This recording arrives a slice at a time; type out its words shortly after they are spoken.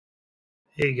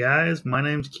Hey guys, my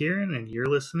name's Kieran, and you're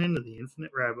listening to the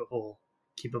Infinite Rabbit Hole.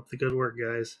 Keep up the good work,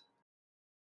 guys.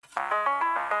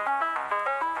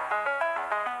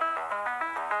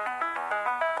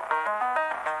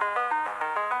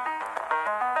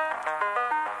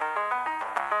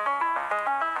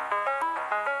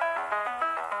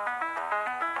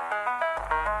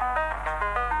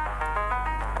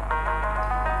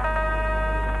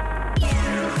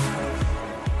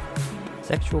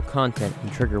 Sexual content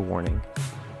and trigger warning.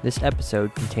 This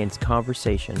episode contains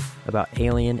conversation about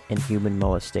alien and human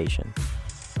molestation.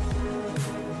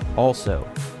 Also,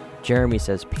 Jeremy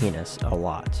says penis a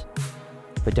lot.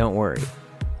 But don't worry,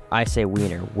 I say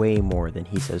wiener way more than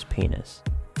he says penis.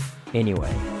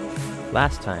 Anyway,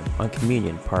 last time on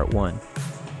Communion Part 1.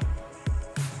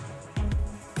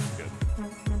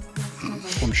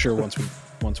 I'm sure once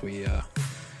we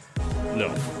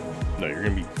No, you're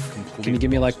gonna be completely. Can you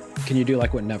give me can you do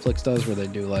like what Netflix does where they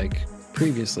do like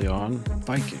previously on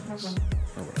Vikings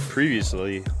or whatever?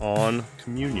 Previously on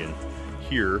Communion,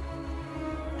 here,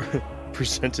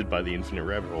 presented by the Infinite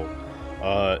Rabbit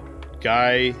Hole.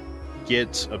 Guy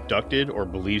gets abducted or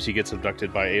believes he gets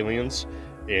abducted by aliens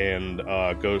and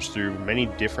goes through many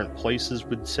different places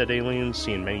with said aliens,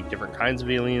 seeing many different kinds of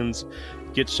aliens,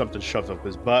 gets something shoved up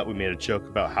his butt. We made a joke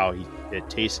about how it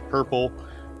tasted purple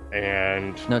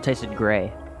and... No, it tasted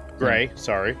gray. Gray,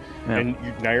 sorry. Yeah.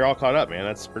 And now you're all caught up, man.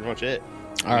 That's pretty much it.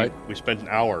 All right, We spent an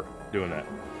hour doing that.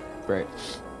 great.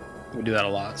 We do that a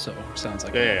lot, so sounds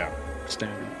like Yeah.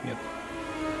 standard. Yep.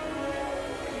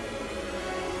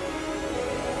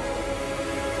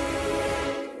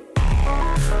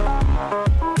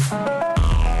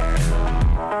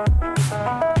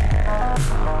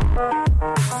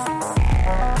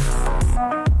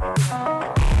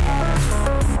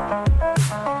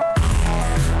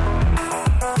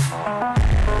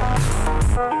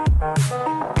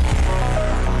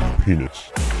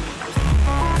 Penis.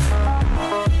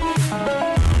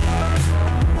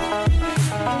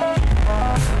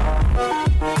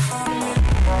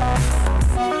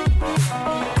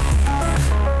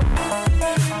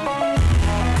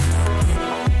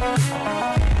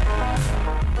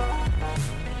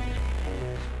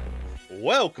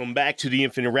 Welcome back to the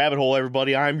Infinite Rabbit Hole,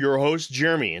 everybody. I'm your host,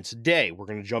 Jeremy, and today we're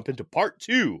going to jump into part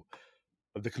 2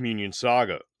 of the Communion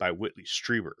Saga by Whitley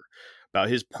Strieber about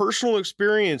his personal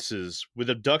experiences with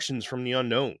abductions from the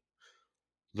unknown,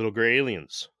 little gray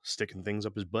aliens sticking things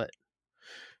up his butt.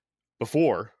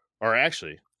 Let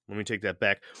me take that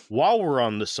back. While we're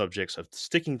on the subjects of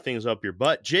sticking things up your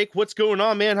butt, Jake, what's going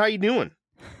on, man? How you doing?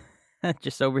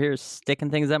 Just over here sticking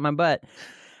things up my butt.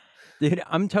 Dude,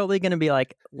 I'm totally going to be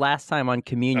like last time on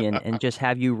Communion and just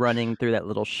have you running through that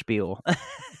little spiel.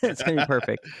 It's going to be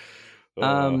perfect.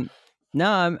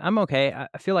 No, I'm okay.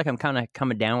 I feel like I'm kind of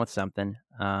coming down with something.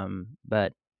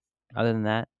 But other than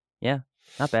that, yeah,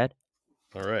 not bad.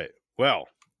 All right. Well,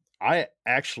 I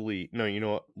actually no. You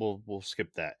know what? We'll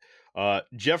skip that.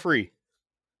 Jeffrey,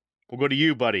 we'll go to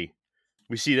you, buddy.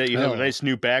 We see that you have a nice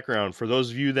new background. For those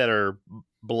of you that are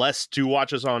blessed to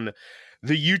watch us on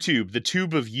the YouTube, the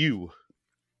tube of you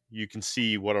can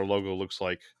see what our logo looks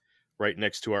like right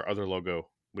next to our other logo,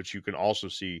 which you can also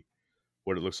see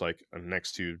what it looks like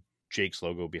next to Jake's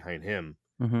logo behind him.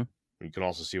 Mm-hmm. You can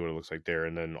also see what it looks like there,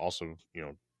 and then also,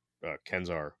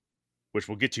 Kenzar, which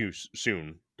we'll get to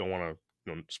soon. Don't want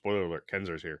to, spoiler alert,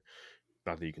 Kenzar's here.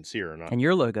 Not that you can see her or not. And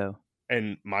your logo.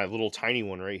 And my little tiny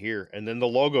one right here, and then the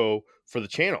logo for the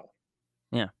channel.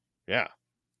 Yeah.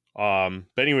 But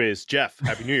anyways, Jeff,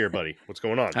 Happy New Year, buddy. What's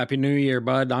going on? Happy New Year,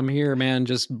 bud. I'm here, man.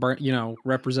 Just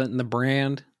representing the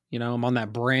brand. I'm on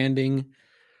that branding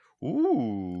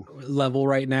level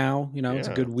right now. It's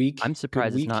a good week. I'm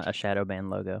surprised it's not a Shadow Band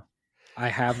logo. I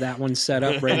have that one set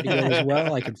up ready to go as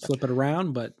well. I could flip it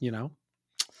around, but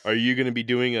Are you going to be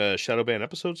doing a Shadow Band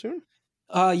episode soon?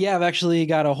 Yeah, I've actually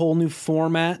got a whole new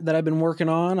format that I've been working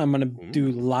on. I'm going to do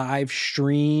live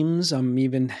streams. I'm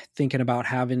even thinking about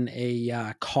having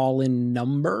a call-in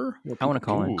number. I want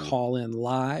to call in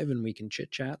live and we can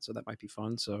chit chat. So that might be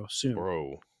fun. So soon,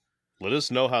 bro. Let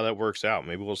us know how that works out.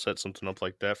 Maybe we'll set something up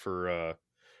like that for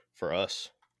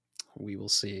us. We will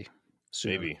see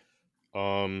soon. Maybe.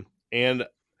 And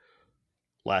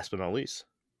last but not least,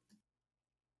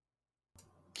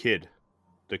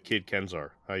 the kid Kenzar.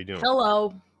 How you doing?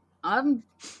 Hello. I'm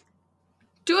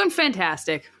doing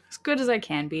fantastic. As good as I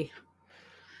can be.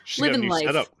 She's Living got a new life.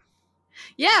 setup.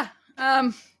 Yeah.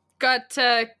 Got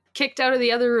kicked out of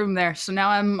the other room there. So now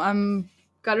I'm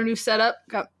got a new setup.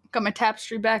 Got my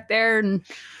tapestry back there, and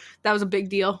that was a big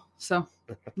deal. So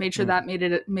made sure that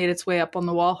made its way up on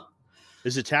the wall.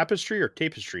 Is it tapestry or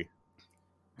tapestry?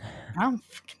 I don't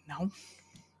fucking know.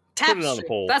 Put it on the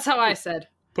poll. That's how I said.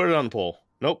 Put it on the poll.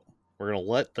 Nope. We're going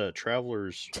to let the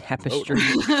travelers Tapestry.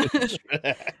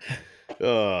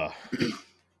 But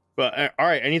all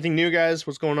right, anything new, guys?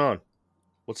 What's going on?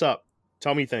 What's up?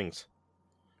 Tell me things.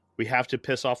 We have to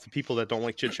piss off the people that don't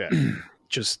like chit chat.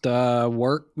 Just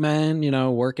work, man.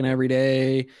 Working every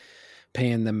day,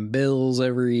 paying them bills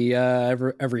every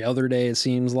other day. It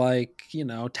seems like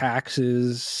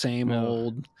taxes, same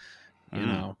old.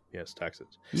 Yes, taxes.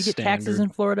 You get taxes in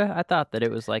Florida? I thought that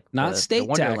it was like not the state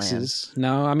Wonderland. taxes.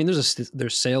 No, I mean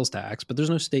there's sales tax, but there's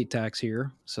no state tax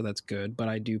here, so that's good. But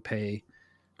I do pay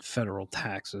federal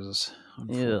taxes,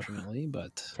 unfortunately.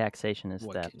 But Taxation is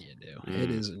what theft. can you do? It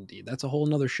is indeed. That's a whole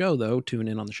nother show, though. Tune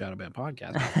in on the Shadow Band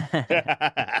podcast.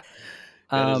 That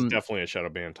is definitely a Shadow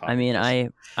Band topic. I mean, I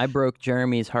broke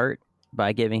Jeremy's heart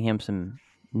by giving him some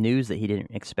news that he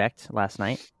didn't expect last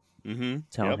night. Mm-hmm.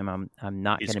 Telling him I'm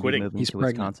not going to be moving He's to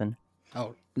pregnant. Wisconsin.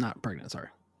 Oh, not pregnant. Sorry.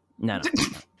 No.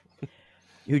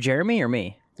 Who, Jeremy or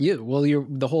me? You. Well,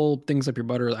 the whole things up your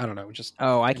butt. I don't know. Just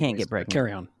I can't get pregnant.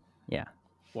 Carry on. Yeah.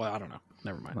 Well, I don't know.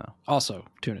 Never mind. Well. Also,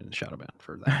 tune in to Shadow Band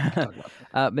for that. Talk about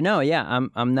that. But no, yeah,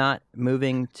 I'm not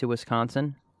moving to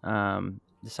Wisconsin.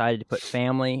 Decided to put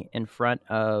family in front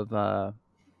of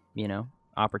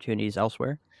opportunities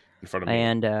elsewhere. In front of me.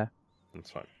 And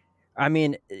that's fine. I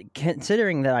mean,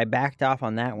 considering that I backed off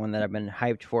on that one that I've been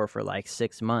hyped for like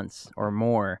 6 months or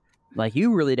more, like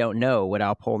you really don't know what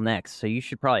I'll pull next. So you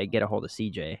should probably get a hold of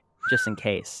CJ just in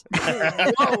case.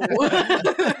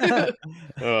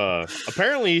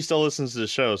 Apparently he still listens to the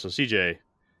show. So CJ,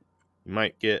 you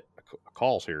might get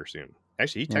calls here soon.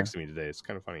 Actually, he texted me today. It's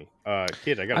kind of funny.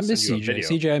 Kid, I got to send you a video.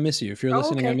 CJ, I miss you. If you're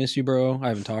listening, okay. I miss you, bro. I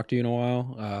haven't talked to you in a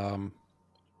while. I'm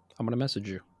going to message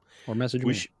you or message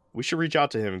me. We should reach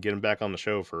out to him and get him back on the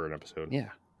show for an episode. Yeah.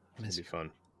 That'd be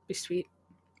fun. Be sweet.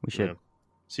 We should. Yeah.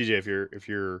 CJ, if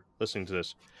you're listening to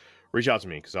this, reach out to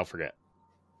me because I'll forget.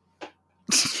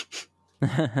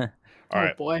 All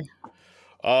right. Boy.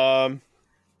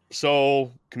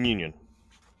 So communion.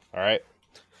 All right.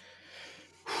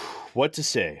 What to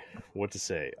say? We're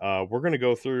going to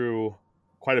go through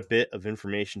quite a bit of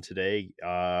information today.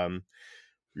 You're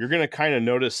going to kind of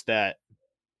notice that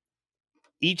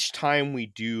each time we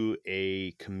do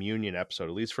a communion episode,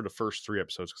 at least for the first 3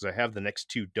 episodes, because I have the next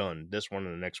 2 done, this one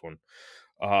and the next one,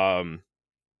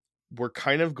 we're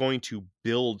kind of going to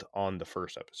build on the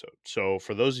first episode. So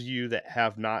for those of you that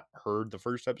have not heard the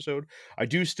first episode, I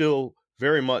do still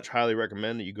very much highly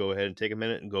recommend that you go ahead and take a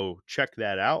minute and go check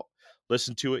that out.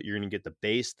 Listen to it. You're going to get the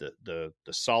base, the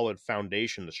solid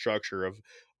foundation, the structure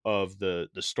of the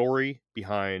story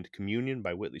behind Communion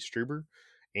by Whitley Strieber,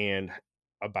 and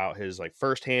about his like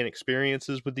firsthand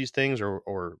experiences with these things,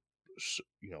 or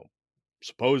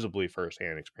supposedly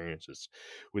firsthand experiences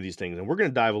with these things. And we're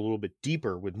going to dive a little bit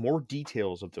deeper with more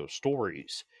details of those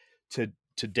stories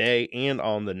today and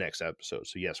on the next episode.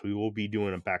 So yes, we will be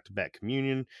doing a back-to-back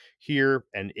communion here,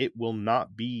 and it will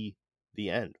not be the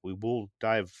end. We will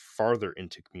dive farther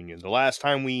into communion. The last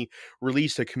time we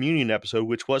released a communion episode,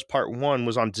 which was part 1,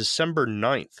 was on December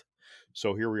 9th.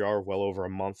 So here we are, well over a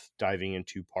month, diving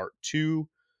into part 2.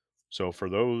 So for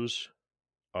those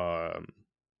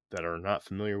that are not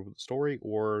familiar with the story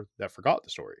or that forgot the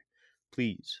story,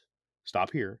 please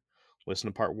stop here, listen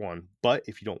to part 1. But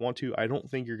if you don't want to, I don't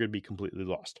think you're going to be completely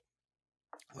lost.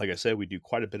 Like I said, we do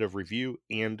quite a bit of review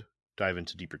and dive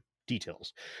into deeper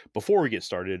details. Before we get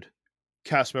started,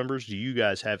 cast members, do you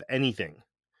guys have anything?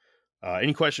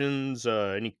 Any questions,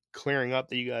 any clearing up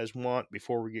that you guys want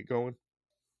before we get going?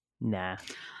 Nah.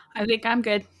 I think I'm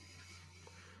good.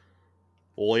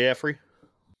 Ole Jeffrey?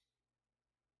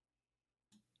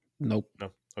 Nope.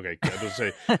 No. Okay. I was going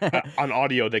to say, on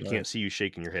audio, they can't see you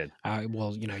shaking your head.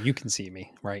 Well, you can see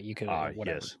me, right? You can,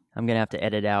 whatever. Yes. I'm going to have to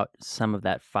edit out some of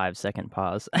that 5-second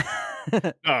pause.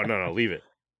 No, leave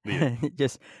it.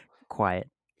 Just quiet.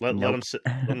 Let them sit.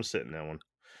 Let them sit in that one.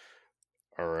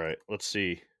 All right. Let's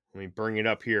see. Let me bring it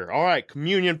up here. All right.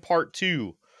 Communion part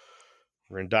 2.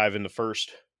 We're going to dive in the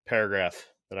first paragraph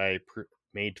that I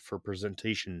made for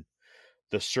presentation.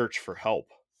 The search for help.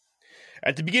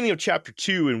 At the beginning of chapter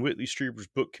 2 in Whitley Strieber's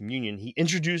book Communion, he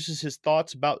introduces his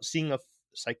thoughts about seeing a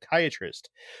psychiatrist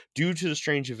due to the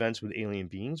strange events with alien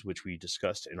beings, which we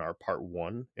discussed in our part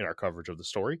 1 in our coverage of the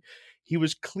story. He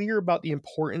was clear about the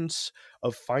importance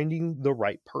of finding the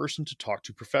right person to talk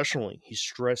to professionally. He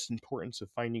stressed the importance of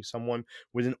finding someone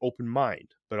with an open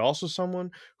mind, but also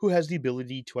someone who has the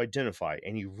ability to identify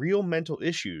any real mental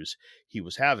issues he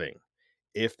was having,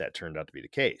 if that turned out to be the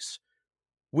case.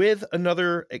 With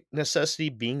another necessity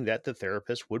being that the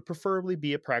therapist would preferably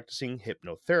be a practicing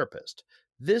hypnotherapist.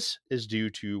 This is due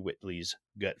to Whitley's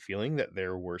gut feeling that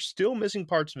there were still missing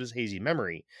parts of his hazy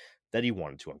memory that he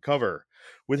wanted to uncover.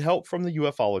 With help from the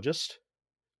ufologist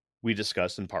we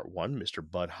discussed in part 1, Mr.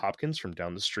 Bud Hopkins from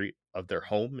down the street of their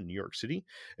home in New York City,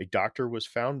 a doctor was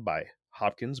found by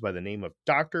Hopkins by the name of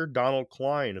Dr. Donald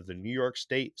Klein of the New York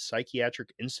State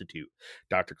Psychiatric Institute.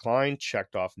 Dr. Klein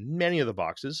checked off many of the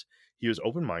boxes. He was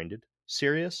open-minded,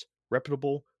 serious,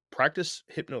 reputable, practiced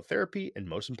hypnotherapy, and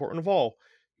most important of all,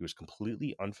 he was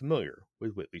completely unfamiliar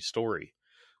with Whitley's story.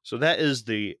 So that is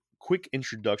the quick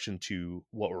introduction to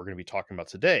what we're going to be talking about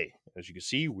today. As you can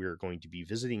see, we're going to be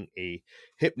visiting a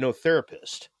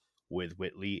hypnotherapist with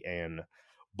Whitley and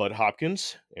Bud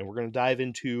Hopkins, and we're going to dive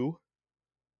into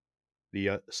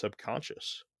the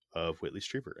subconscious of Whitley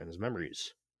Strieber and his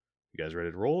memories. You guys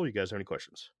ready to roll? You guys have any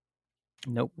questions?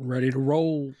 Nope. Ready to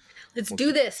roll. Let's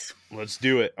do this. Let's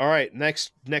do it. All right,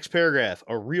 next paragraph,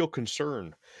 a real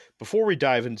concern. Before we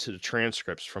dive into the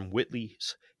transcripts from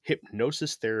Whitley's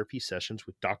hypnosis therapy sessions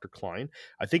with Dr. Klein,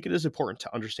 I think it is important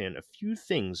to understand a few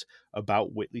things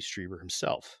about Whitley Strieber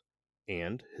himself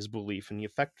and his belief in the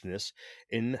effectiveness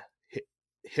in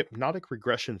hypnotic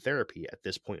regression therapy at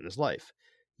this point in his life.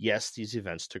 Yes, these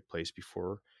events took place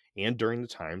before and during the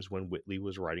times when Whitley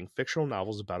was writing fictional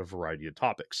novels about a variety of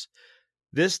topics.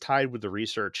 This, tied with the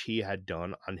research he had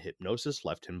done on hypnosis,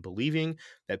 left him believing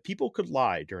that people could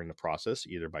lie during the process,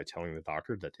 either by telling the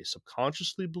doctor that they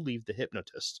subconsciously believe the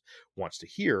hypnotist wants to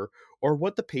hear, or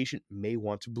what the patient may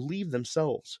want to believe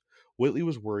themselves. Whitley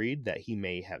was worried that he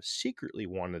may have secretly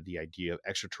wanted the idea of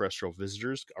extraterrestrial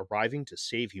visitors arriving to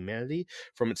save humanity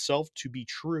from itself to be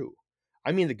true.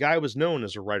 I mean, the guy was known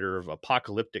as a writer of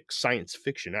apocalyptic science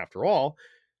fiction after all.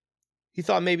 He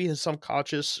thought maybe his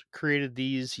subconscious created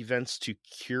these events to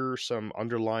cure some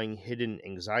underlying hidden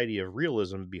anxiety of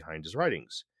realism behind his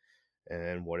writings.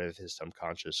 And what if his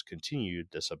subconscious continued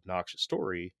this obnoxious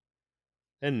story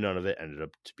and none of it ended up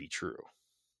to be true?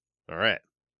 All right,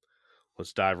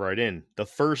 let's dive right in. The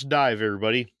first dive,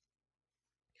 everybody.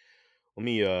 Let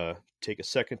me take a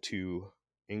second to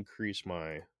increase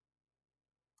my...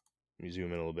 Let me zoom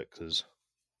in a little bit because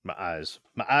my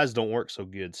eyes don't work so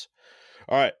good.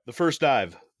 All right, the first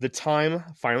dive. The time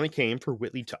finally came for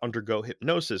Whitley to undergo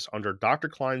hypnosis under Dr.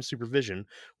 Klein's supervision,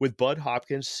 with Bud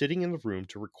Hopkins sitting in the room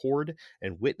to record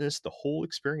and witness the whole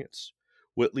experience.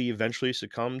 Whitley eventually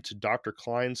succumbed to Dr.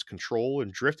 Klein's control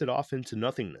and drifted off into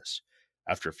nothingness.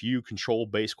 After a few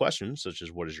control-based questions, such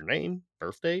as what is your name,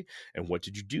 birthday, and what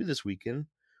did you do this weekend,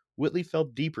 Whitley fell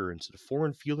deeper into the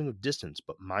foreign feeling of distance,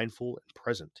 but mindful and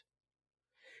present.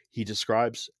 He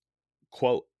describes,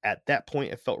 quote, "At that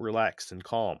point I felt relaxed and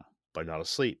calm, but not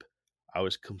asleep. I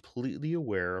was completely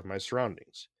aware of my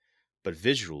surroundings, but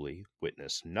visually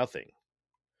witnessed nothing."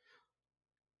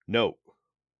 Note,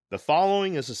 the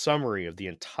following is a summary of the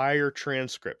entire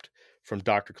transcript from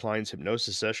Dr. Klein's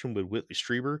hypnosis session with Whitley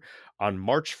Strieber on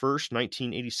March 1st,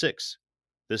 1986.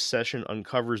 This session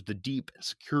uncovers the deep and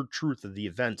secure truth of the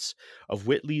events of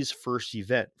Whitley's first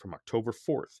event from October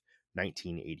 4th,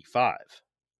 1985.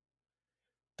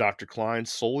 Dr. Klein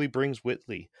slowly brings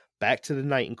Whitley back to the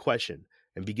night in question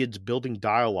and begins building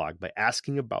dialogue by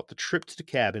asking about the trip to the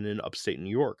cabin in upstate New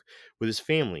York with his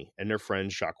family and their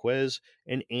friends Jacques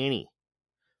and Annie.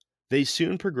 They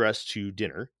soon progress to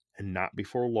dinner, and not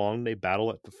before long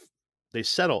they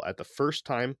settle at the first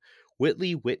time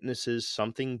Whitley witnesses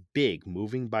something big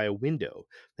moving by a window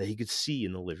that he could see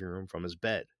in the living room from his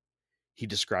bed. He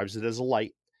describes it as a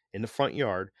light in the front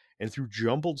yard, and through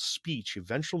jumbled speech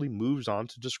eventually moves on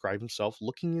to describe himself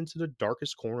looking into the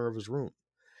darkest corner of his room.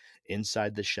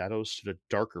 Inside the shadows stood a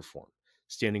darker form,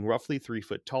 standing roughly 3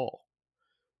 foot tall.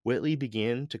 Whitley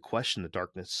began to question the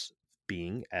darkness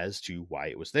being as to why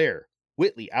it was there.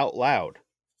 Whitley out loud,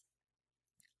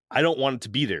 "I don't want it to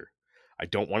be there. I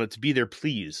don't want it to be there,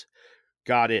 please.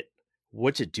 Got it.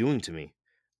 What's it doing to me?"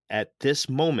 At this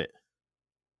moment,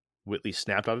 Whitley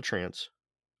snapped out of trance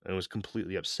and was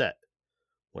completely upset.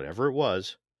 Whatever it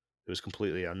was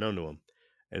completely unknown to him.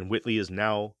 And Whitley is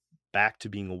now back to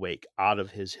being awake out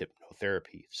of his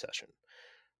hypnotherapy session.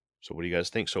 So what do you guys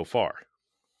think so far?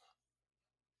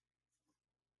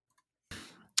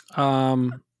 I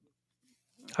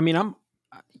mean,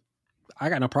 I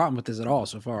got no problem with this at all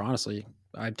so far. Honestly,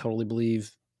 I totally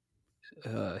believe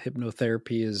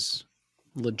hypnotherapy is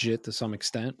legit to some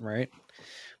extent, right?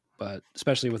 But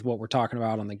especially with what we're talking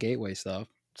about on the gateway stuff,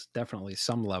 it's definitely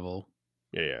some level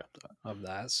of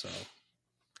that. So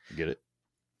get it.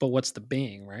 But what's the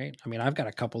being, right? I mean, I've got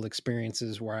a couple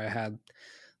experiences where I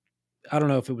don't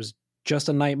know if it was just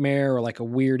a nightmare or like a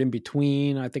weird in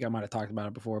between. I think I might have talked about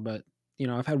it before, but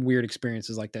I've had weird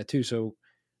experiences like that too. So,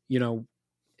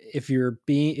 if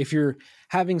you're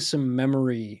having some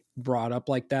memory brought up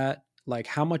like that, like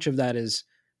how much of that is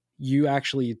you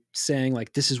actually saying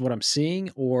like, this is what I'm seeing,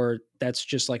 or that's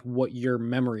just like what your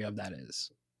memory of that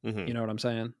is. Mm-hmm. You know what I'm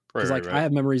saying? Right, Because right, like I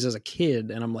have memories as a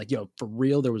kid and I'm like, yo, for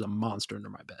real, there was a monster under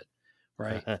my bed.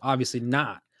 Right. Obviously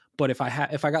not. But if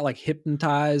I got like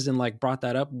hypnotized and like brought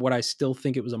that up, would I still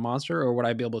think it was a monster, or would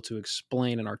I be able to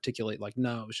explain and articulate like,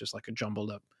 no, it was just like a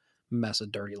jumbled up mess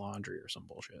of dirty laundry or some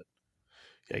bullshit?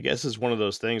 I guess it's one of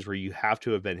those things where you have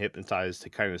to have been hypnotized to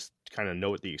kind of know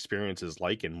what the experience is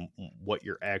like and what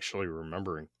you're actually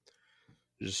remembering.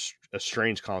 Just a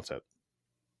strange concept.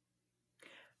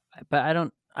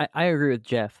 But I agree with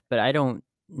Jeff, but I don't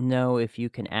know if you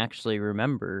can actually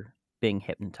remember being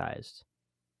hypnotized.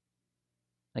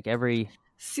 Like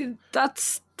See,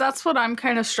 that's what I'm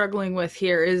kind of struggling with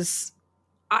here. Is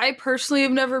I personally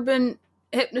have never been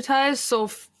hypnotized, so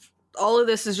all of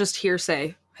this is just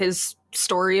hearsay. His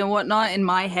story and whatnot in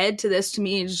my head to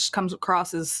me, it just comes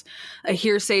across as a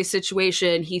hearsay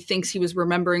situation. He thinks he was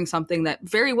remembering something that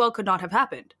very well could not have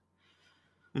happened.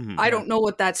 Mm-hmm. I don't know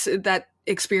what that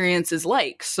experience is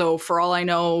like. So for all I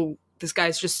know, this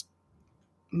guy's just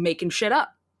making shit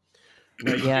up.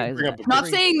 Yeah, Not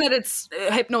saying that it's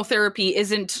hypnotherapy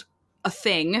isn't a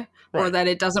thing, or that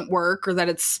it doesn't work, or that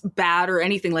it's bad or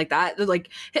anything like that. Like,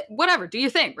 whatever, do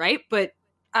your thing, right? But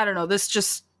I don't know,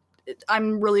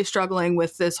 I'm really struggling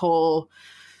with this whole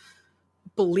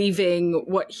believing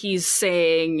what he's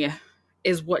saying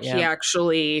is what he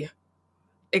actually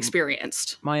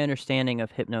experienced. My understanding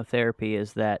of hypnotherapy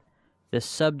is that the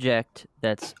subject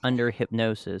that's under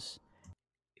hypnosis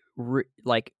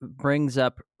brings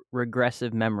up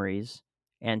regressive memories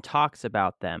and talks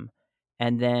about them,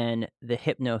 and then the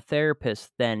hypnotherapist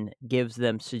then gives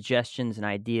them suggestions and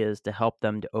ideas to help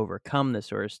them to overcome this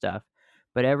sort of stuff.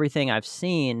 But everything I've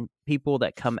seen, people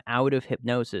that come out of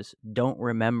hypnosis don't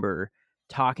remember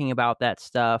talking about that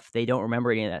stuff. They don't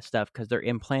remember any of that stuff because they're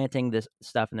implanting this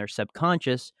stuff in their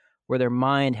subconscious, where their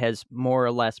mind has more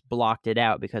or less blocked it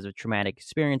out because of traumatic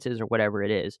experiences or whatever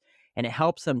it is. And it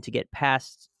helps them to get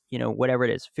past, whatever it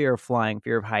is, fear of flying,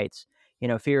 fear of heights,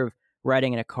 fear of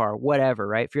riding in a car, whatever,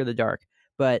 right? Fear of the dark.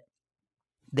 But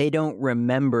they don't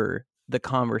remember the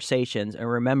conversations and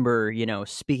remember,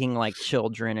 speaking like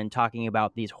children and talking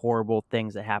about these horrible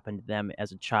things that happened to them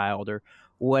as a child or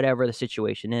whatever the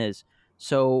situation is.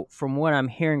 So from what I'm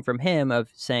hearing from him of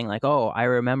saying like, oh, I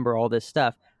remember all this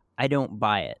stuff, I don't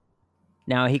buy it.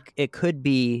 Now, it could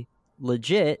be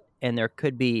legit, and there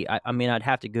could be, I mean, I'd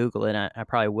have to Google it, and I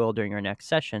probably will during our next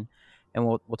session, and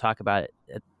we'll talk about it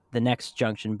at the next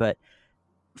junction. But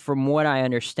from what I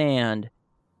understand,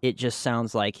 it just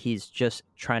sounds like he's just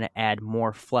trying to add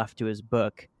more fluff to his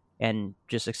book and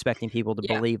just expecting people to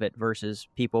believe it versus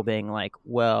people being like,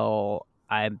 well,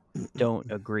 I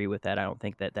don't agree with that. I don't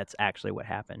think that that's actually what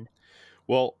happened.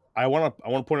 Well, I want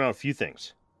to point out a few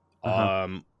things.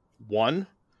 One,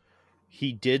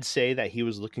 he did say that he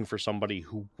was looking for somebody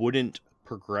who wouldn't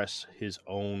progress his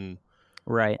own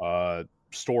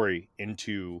story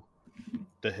into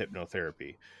the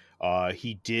hypnotherapy.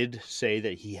 He did say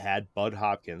that he had Bud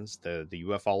Hopkins, the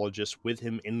ufologist, with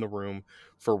him in the room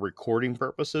for recording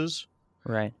purposes.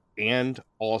 Right. And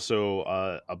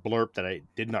also a blurb that I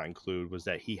did not include was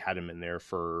that he had him in there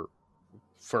for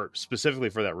specifically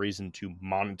for that reason, to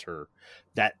monitor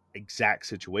that exact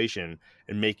situation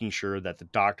and making sure that the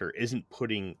doctor isn't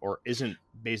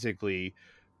basically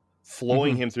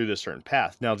flowing him through this certain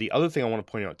path. Now, the other thing I want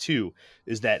to point out too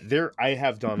is that I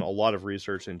have done a lot of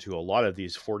research into a lot of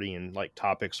these Fortean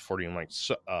topics,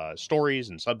 Fortean stories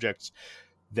and subjects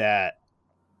that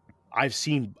I've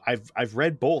seen. I've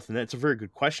read both, and that's a very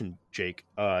good question, Jake.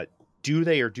 Do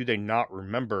they or do they not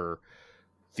remember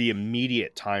the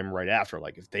immediate time right after?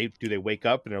 Like, do they wake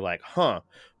up and they're like,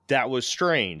 that was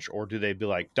strange, or do they be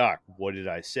like, Doc, what did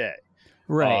I say?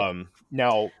 Right.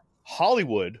 Now,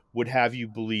 Hollywood would have you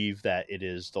believe that it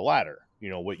is the latter,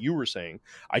 what you were saying.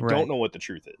 I don't know what the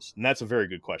truth is, and that's a very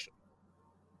good question.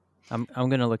 I'm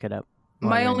gonna look it up.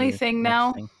 My only thing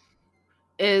now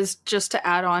is just to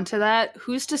add on to that,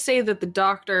 who's to say that the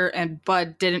doctor and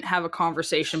Bud didn't have a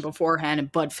conversation beforehand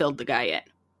and Bud filled the guy in?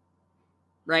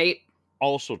 Right?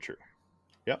 Also true.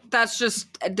 Yep. That's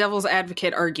just a devil's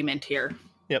advocate argument here.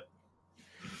 Yep.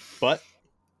 But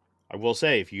I will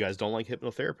say, if you guys don't like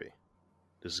hypnotherapy,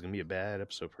 this is going to be a bad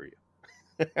episode for you.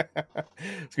 It's going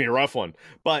to be a rough one.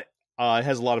 But it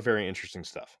has a lot of very interesting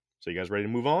stuff. So you guys ready to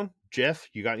move on? Jeff,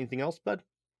 you got anything else, bud?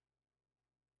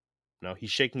 No, he's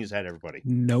shaking his head, everybody.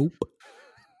 Nope.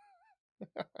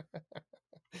 All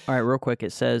right, real quick.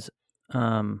 It says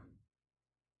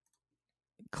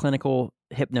clinical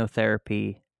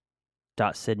hypnotherapy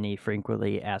Sydney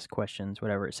frequently asked questions,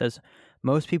 whatever. It says,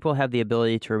 most people have the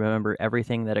ability to remember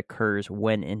everything that occurs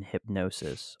when in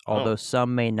hypnosis, although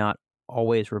some may not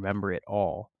always remember it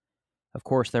all. Of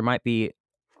course, there might be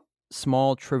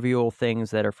small, trivial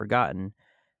things that are forgotten.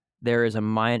 There is a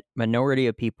minority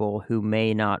of people who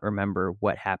may not remember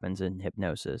what happens in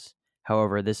hypnosis.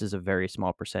 However, this is a very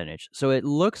small percentage. So it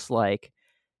looks like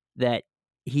that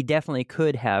he definitely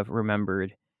could have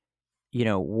remembered,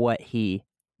 what he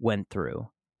went through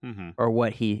or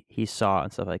what he saw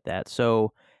and stuff like that.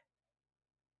 So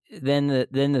then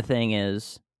the thing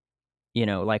is,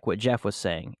 like what Jeff was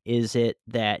saying, is it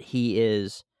that he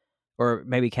is, or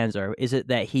maybe Kenzar, is it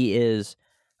that he is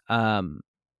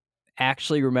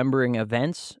actually remembering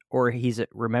events, or he's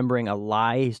remembering a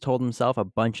lie he's told himself a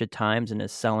bunch of times and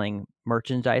is selling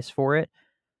merchandise for it?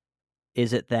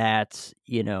 Is it that,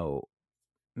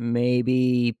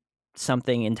 maybe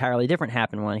something entirely different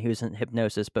happened when he was in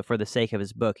hypnosis, but for the sake of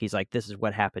his book, he's like, this is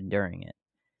what happened during it.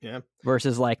 Yeah.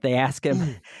 Versus like they ask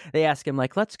him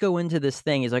like, let's go into this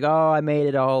thing. He's like, oh, I made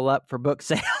it all up for book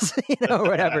sales, or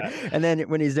whatever. And then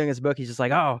when he's doing his book, he's just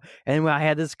like, oh, and I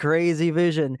had this crazy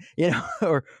vision,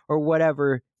 or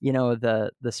whatever,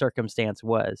 the circumstance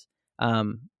was. I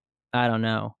don't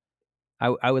know.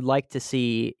 I would like to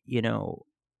see,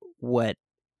 what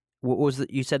was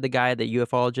you said the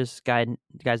ufologist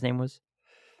guy's name was?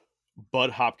 Bud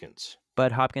Hopkins.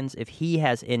 Bud Hopkins. If he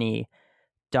has any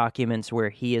documents where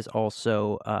he is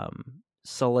also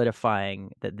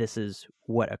solidifying that this is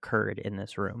what occurred in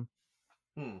this room.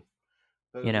 That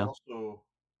is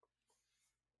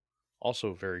also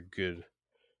a very good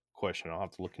question. I'll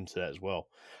have to look into that as well.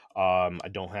 I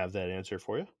don't have that answer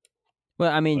for you.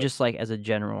 Well, I mean, just like as a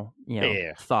general,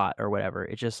 thought or whatever.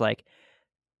 It's just like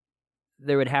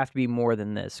there would have to be more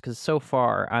than this, because so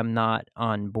far I'm not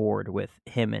on board with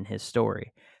him and his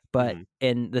story. But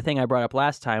and the thing I brought up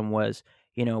last time was,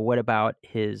 what about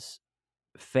his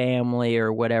family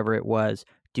or whatever it was?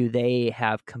 Do they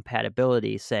have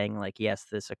compatibility saying like, yes,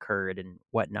 this occurred and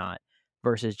whatnot,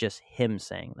 versus just him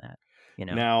saying that?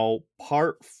 Now,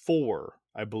 part 4,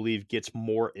 I believe, gets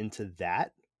more into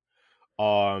that.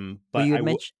 But you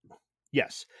had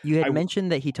yes, you had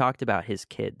mentioned that he talked about his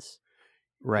kids,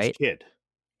 right?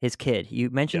 His kid.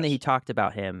 You mentioned that he talked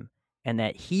about him and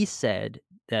that he said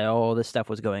that all this stuff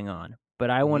was going on. But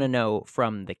I want to know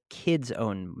from the kid's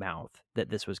own mouth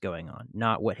that this was going on,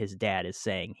 not what his dad is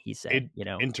saying he said,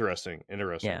 Interesting.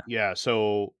 Yeah.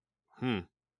 So,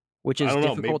 which is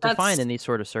difficult to find in these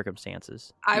sort of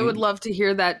circumstances. I would love to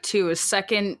hear that too. A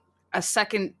second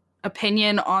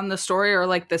opinion on the story, or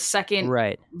like the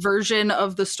second version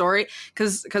of the story.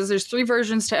 Because there's 3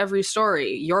 versions to every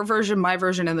story. Your version, my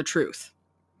version, and the truth.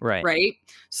 Right.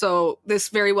 So this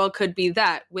very well could be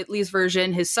that Whitley's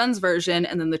version, his son's version,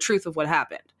 and then the truth of what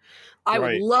happened. I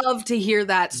would love to hear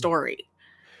that story.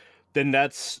 Then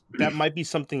that might be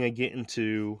something I get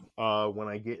into when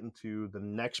I get into the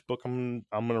next book I'm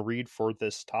going to read for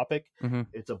this topic.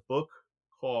 It's a book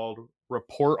called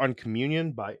Report on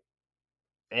Communion by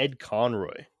Ed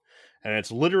Conroy, and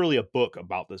it's literally a book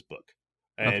about this book.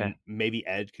 And maybe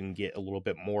Ed can get a little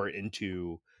bit more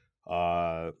into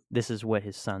this is what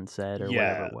his son said, or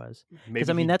whatever it was. Because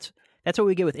I mean, that's what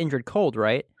we get with Indrid Cold,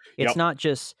 right? It's not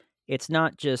just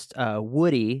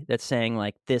Woody that's saying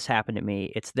like, this happened to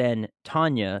me. It's then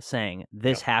Tanya saying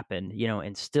this happened,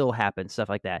 and still happened, stuff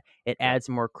like that. It adds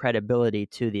more credibility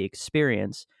to the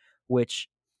experience, which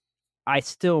I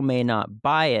still may not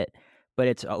buy it, but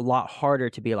it's a lot harder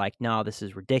to be like, no, this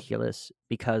is ridiculous,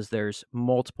 because there's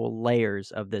multiple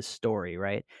layers of this story,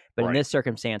 right? But in this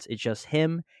circumstance, it's just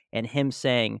him and him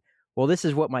saying, well, this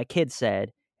is what my kid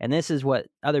said, and this is what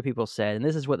other people said, and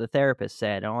this is what the therapist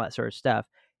said, and all that sort of stuff.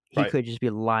 He could just be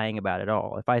lying about it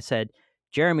all. If I said,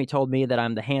 Jeremy told me that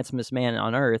I'm the handsomest man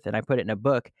on earth, and I put it in a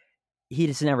book, he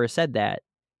just never said that,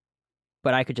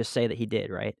 but I could just say that he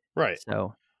did, right? Right.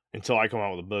 So until I come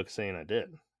out with a book saying I did.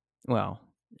 Well,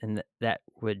 and that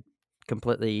would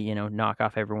completely, knock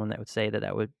off everyone that would say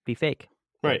that would be fake.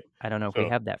 Right. I don't know if we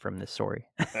have that from this story.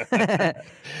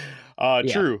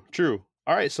 True.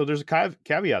 All right. So there's a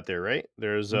caveat there, right?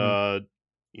 There's, how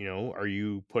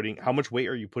much weight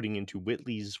are you putting into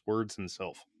Whitley's words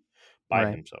himself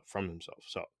from himself?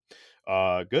 So,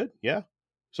 good. Yeah.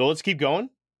 So let's keep going.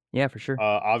 Yeah, for sure.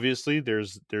 Obviously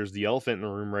there's the elephant in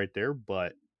the room right there,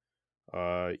 but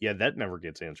that never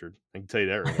gets answered. I can tell you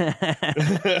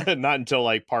that right not until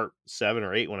like part 7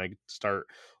 or 8 when I start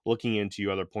looking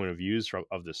into other point of views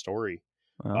of the story.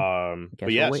 Well,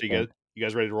 but yeah, so you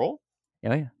guys ready to roll?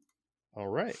 Oh yeah. All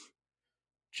right.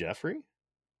 Jeffrey?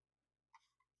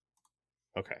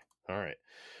 Okay. All right.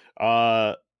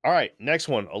 All right, next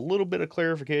one. A little bit of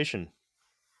clarification.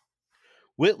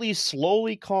 Whitley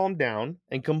slowly calmed down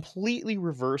and completely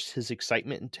reversed his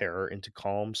excitement and terror into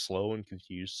calm, slow, and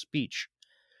confused speech.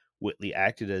 Whitley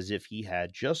acted as if he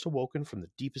had just awoken from the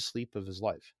deepest sleep of his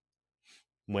life.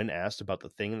 When asked about the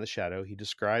thing in the shadow, he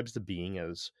describes the being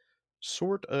as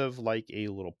sort of like a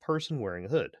little person wearing a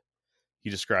hood. He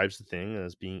describes the thing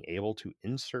as being able to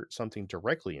insert something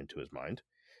directly into his mind,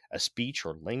 a speech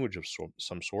or language of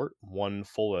some sort, one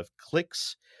full of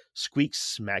clicks, squeaks,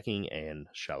 smacking, and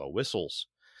shallow whistles.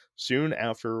 Soon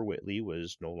after Whitley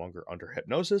was no longer under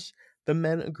hypnosis, the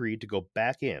men agreed to go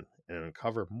back in and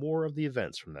uncover more of the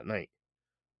events from that night.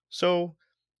 So,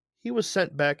 he was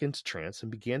sent back into trance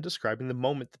and began describing the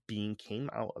moment the being came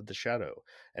out of the shadow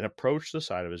and approached the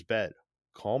side of his bed.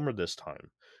 Calmer this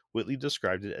time, Whitley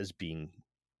described it as being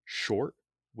short,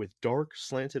 with dark,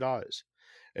 slanted eyes,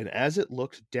 and as it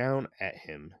looked down at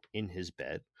him in his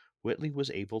bed, Whitley was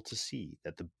able to see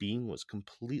that the being was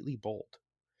completely bald.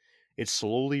 It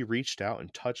slowly reached out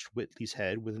and touched Whitley's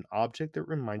head with an object that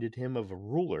reminded him of a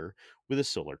ruler with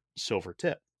a silver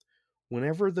tip.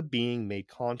 Whenever the being made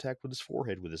contact with his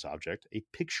forehead with this object, a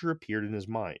picture appeared in his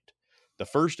mind. The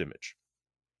first image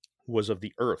was of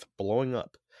the earth blowing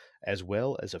up, as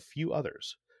well as a few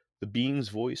others. The being's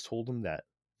voice told him that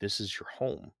this is your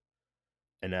home,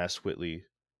 and asked Whitley,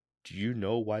 "Do you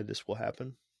know why this will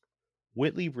happen?"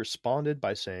 Whitley responded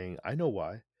by saying, "I know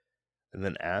why," and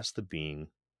then asked the being,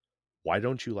 "Why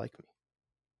don't you like me?"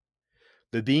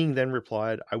 The being then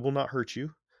replied, "I will not hurt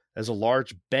you," as a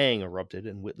large bang erupted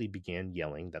and Whitley began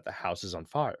yelling that the house is on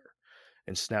fire,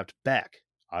 and snapped back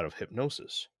out of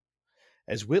hypnosis.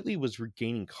 As Whitley was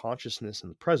regaining consciousness in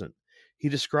the present, he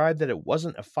described that it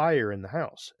wasn't a fire in the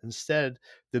house. Instead,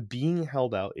 the being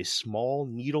held out a small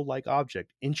needle-like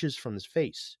object inches from his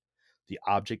face. The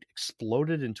object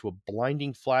exploded into a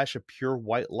blinding flash of pure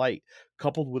white light,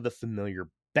 coupled with a familiar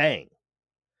bang.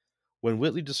 When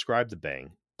Whitley described the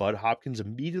bang, Bud Hopkins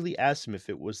immediately asked him if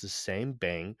it was the same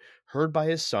bang heard by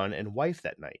his son and wife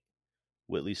that night.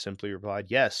 Whitley simply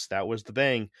replied, "Yes, that was the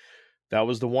bang. That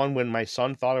was the one when my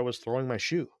son thought I was throwing my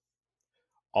shoe."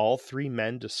 All three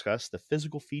men discussed the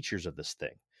physical features of this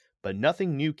thing, but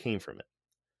nothing new came from it.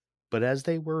 But as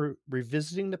they were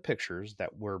revisiting the pictures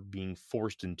that were being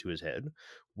forced into his head,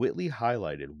 Whitley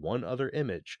highlighted one other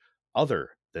image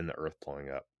other than the earth blowing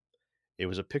up. It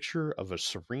was a picture of a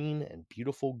serene and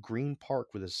beautiful green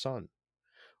park with his son.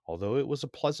 Although it was a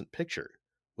pleasant picture,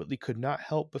 Whitley could not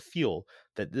help but feel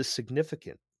that this signified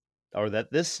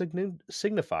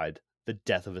the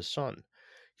death of his son.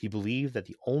 He believed that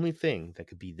the only thing that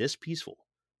could be this peaceful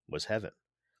was heaven.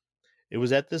 It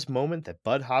was at this moment that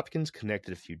Bud Hopkins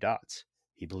connected a few dots.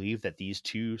 He believed that these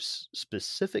two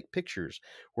specific pictures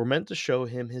were meant to show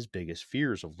him his biggest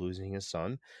fears of losing his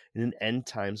son in an end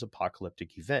times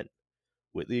apocalyptic event.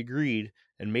 Whitley agreed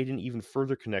and made an even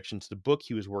further connection to the book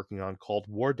he was working on called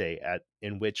War Day,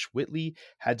 in which Whitley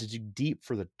had to dig deep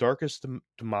for the darkest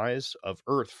demise of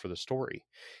Earth for the story.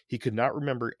 He could not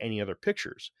remember any other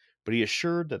pictures, but he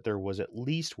assured that there was at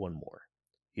least one more.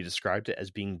 He described it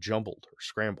as being jumbled or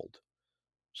scrambled.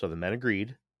 So the men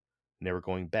agreed, and they were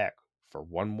going back for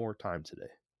one more time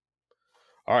today.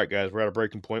 All right, guys, we're at a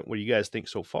breaking point. What do you guys think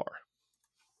so far?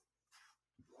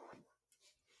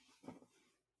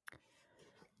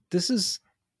 This is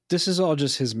all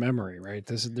just his memory, right?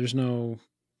 There's no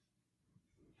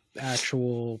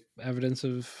actual evidence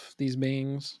of these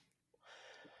beings.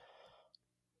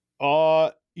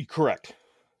 Correct.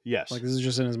 Yes. Like this is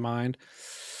just in his mind.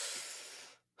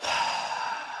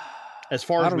 As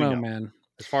far as we know, man.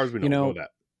 As far as we know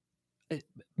that.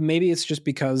 Maybe it's just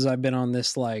because I've been on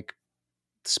this like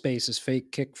space is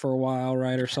fake kick for a while,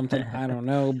 right? Or something. I don't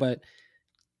know. But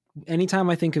anytime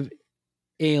I think of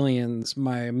aliens,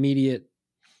 my immediate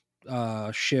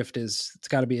shift is it's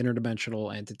got to be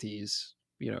interdimensional entities,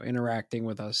 interacting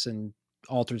with us in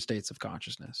altered states of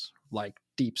consciousness, like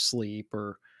deep sleep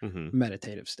or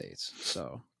meditative states.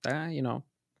 So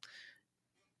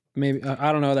maybe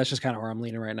I don't know. That's just kind of where I'm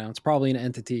leaning right now. It's probably an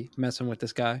entity messing with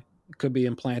this guy. It could be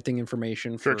implanting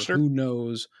information for Trickster? Who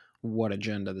knows what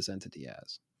agenda this entity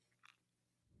has.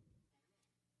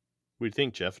 What do you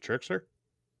think, Jeff? Trickster?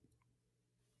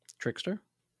 Trickster?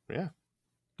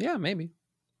 Yeah, maybe.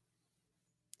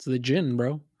 It's the jinn,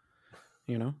 bro.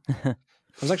 I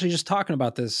was actually just talking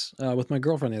about this with my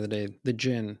girlfriend the other day, the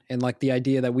jinn, and like the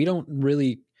idea that we don't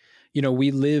really,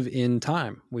 we live in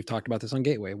time. We've talked about this on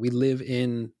Gateway. We live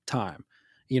in time,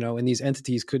 and these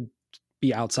entities could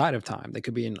be outside of time. They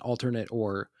could be in alternate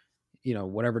or,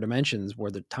 whatever dimensions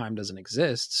where the time doesn't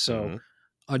exist. So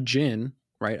a jinn,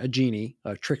 right? A genie,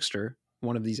 a trickster,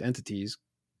 one of these entities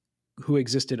who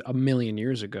existed a million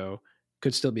years ago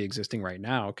could still be existing right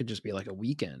now. It could just be like a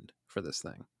weekend for this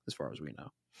thing, as far as we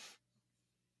know.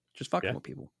 Just fucking with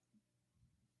people.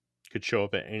 Could show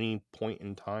up at any point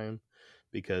in time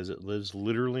because it lives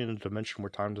literally in a dimension where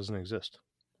time doesn't exist.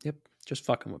 Yep. Just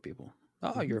fucking with people.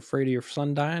 Oh, you're afraid of your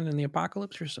son dying in the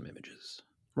apocalypse? Here's some images.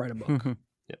 Write a book.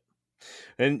 Yep.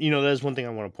 And, you know, that is one thing I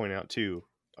want to point out, too,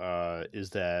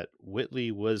 is that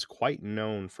Whitley was quite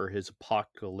known for his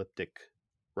apocalyptic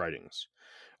writings.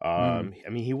 I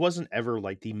mean, he wasn't ever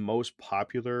like the most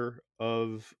popular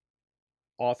of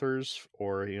authors,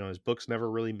 or, you know, his books never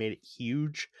really made it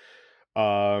huge.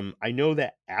 I know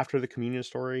that after the Communion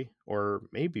Story, or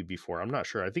maybe before, I'm not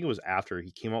sure. I think it was after,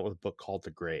 he came out with a book called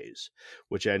The Greys,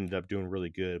 which ended up doing really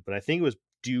good. But I think it was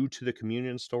due to the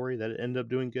Communion Story that it ended up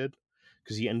doing good,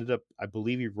 because he ended up, I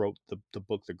believe he wrote the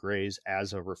book The Greys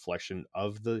as a reflection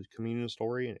of the Communion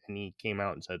Story, and he came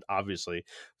out and said, obviously,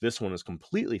 this one is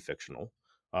completely fictional,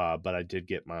 but I did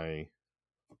get my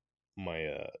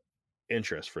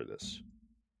interest for this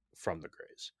from The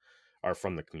Greys, or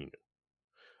from the Communion.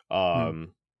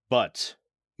 But,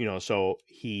 you know, so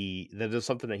that is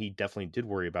something that he definitely did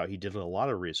worry about. He did a lot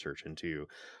of research into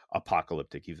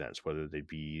apocalyptic events, whether they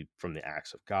be from the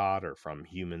acts of God or from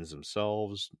humans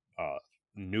themselves,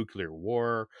 nuclear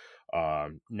war,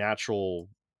 natural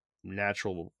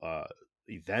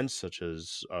events such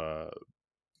as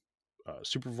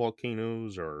super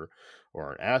volcanoes or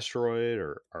an asteroid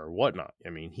or whatnot.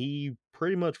 I mean, he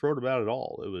pretty much wrote about it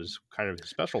all. It was kind of his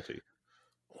specialty.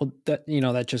 Well,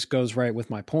 that just goes right with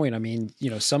my point. I mean,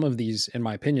 some of these, in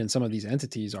my opinion, some of these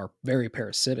entities are very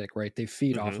parasitic, right? They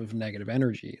feed off of negative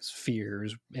energies,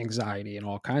 fears, anxiety, and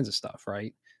all kinds of stuff,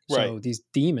 right? So these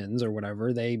demons or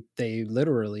whatever, they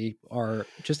literally are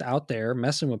just out there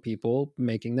messing with people,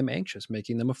 making them anxious,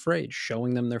 making them afraid,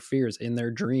 showing them their fears in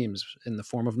their dreams in the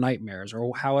form of nightmares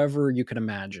or however you can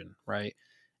imagine, right?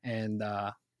 And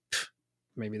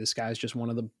maybe this guy's just one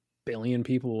of the billion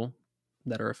people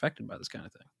that are affected by this kind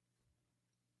of thing.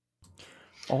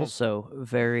 Also,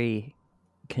 very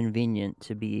convenient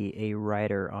to be a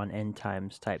writer on end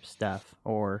times type stuff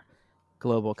or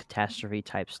global catastrophe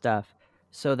type stuff,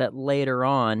 so that later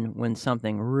on, when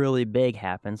something really big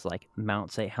happens, like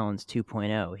Mount St. Helens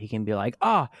 2.0, he can be like,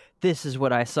 this is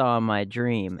what I saw in my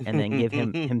dream, and then give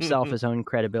himself his own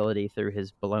credibility through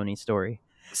his baloney story.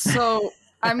 So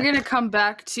I'm going to come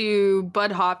back to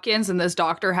Bud Hopkins, and this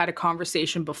doctor had a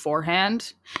conversation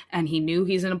beforehand, and he knew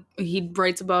he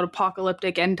writes about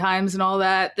apocalyptic end times and all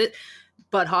that.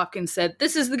 Bud Hopkins said,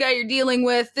 this is the guy you're dealing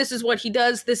with. This is what he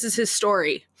does. This is his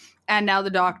story. And now the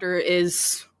doctor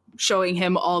is showing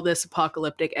him all this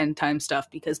apocalyptic end time stuff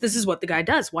because this is what the guy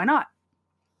does. Why not?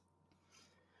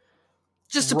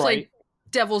 Just to play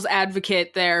devil's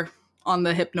advocate there on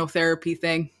the hypnotherapy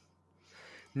thing.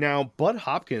 Now, Bud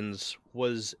Hopkins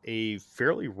was a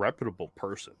fairly reputable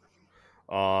person.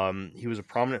 He was a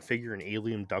prominent figure in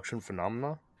alien abduction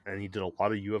phenomena, and he did a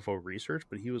lot of UFO research,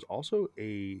 but he was also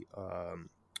an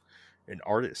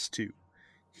artist too.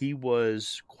 He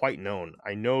was quite known.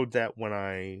 I know that when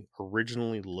I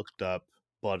originally looked up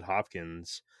Bud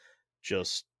Hopkins,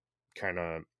 just kind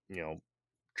of,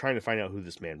 trying to find out who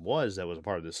this man was that was a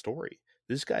part of this story.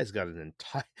 This guy's got an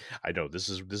entire, I know, this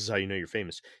is how you know you're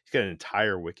famous. He's got an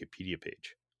entire Wikipedia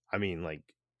page. I mean, like,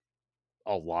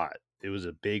 a lot. It was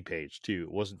a big page, too.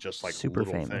 It wasn't just, like, super a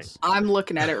little famous thing. I'm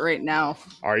looking at it right now.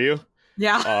 Are you?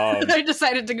 Yeah. I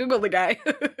decided to Google the guy.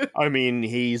 I mean,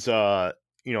 he's, he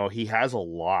has a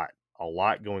lot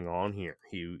going on here.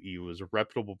 He was a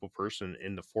reputable person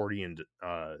in the Fortean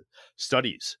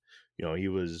studies. He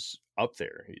was up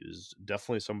there. He was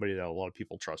definitely somebody that a lot of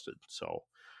people trusted. So,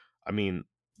 I mean,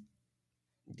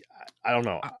 I don't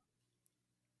know.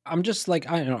 I'm just like,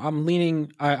 I'm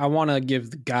leaning, I want to give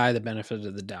the guy the benefit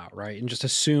of the doubt, right? And just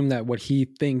assume that what he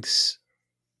thinks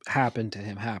happened to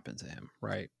him,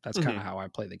 right? That's kind of how I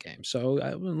play the game. So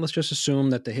let's just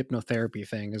assume that the hypnotherapy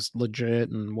thing is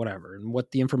legit and whatever. And what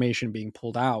the information being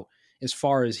pulled out, as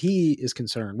far as he is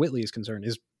concerned, Whitley is concerned,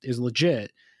 is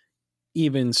legit.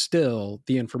 Even still,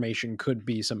 the information could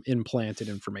be some implanted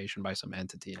information by some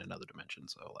entity in another dimension.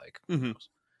 So like,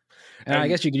 and I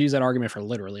guess you could use that argument for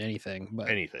literally anything, but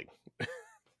anything.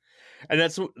 And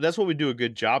that's what we do a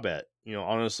good job at.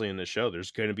 Honestly, in this show,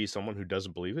 there's going to be someone who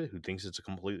doesn't believe it, who thinks it's a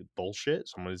complete bullshit.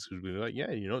 Somebody's going to be like, yeah,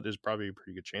 there's probably a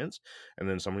pretty good chance. And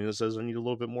then somebody that says, I need a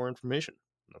little bit more information.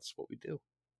 That's what we do.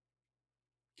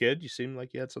 Kid, you seem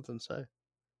like you had something to say.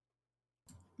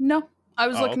 No, I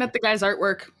was looking at the guy's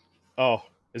artwork. Oh,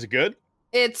 is it good?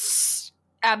 It's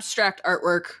abstract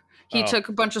artwork. He took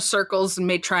a bunch of circles and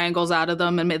made triangles out of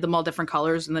them and made them all different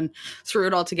colors and then threw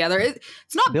it all together.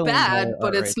 It's not bad,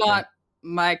 but it's not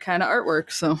my kind of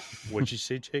artwork. So What'd you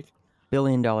say, Jake? $1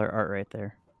 billion art right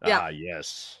there. Yeah. Ah,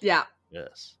 yes. yeah.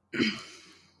 Yes.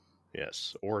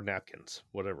 Yes. Or napkins,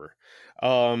 whatever.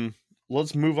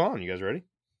 Let's move on. You guys ready?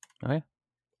 Okay.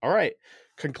 All right.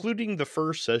 Concluding the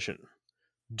first session.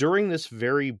 During this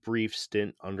very brief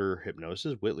stint under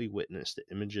hypnosis, Whitley witnessed the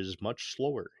images much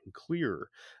slower and clearer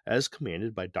as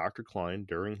commanded by Dr. Klein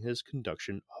during his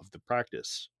conduction of the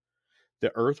practice.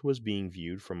 The Earth was being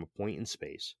viewed from a point in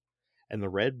space, and the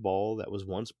red ball that was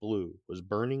once blue was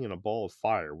burning in a ball of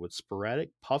fire with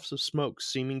sporadic puffs of smoke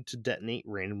seeming to detonate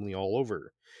randomly all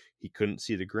over. He couldn't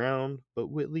see the ground,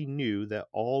 but Whitley knew that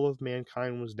all of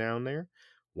mankind was down there,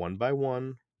 one by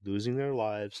one, losing their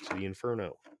lives to the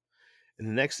inferno. In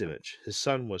the next image, his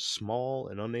son was small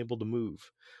and unable to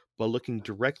move, but looking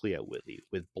directly at Whitley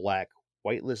with black,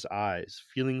 whiteless eyes.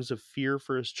 Feelings of fear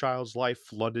for his child's life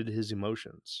flooded his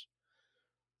emotions.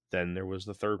 Then there was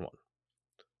the third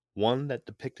one that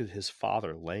depicted his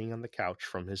father laying on the couch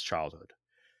from his childhood.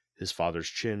 His father's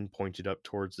chin pointed up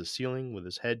towards the ceiling with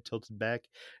his head tilted back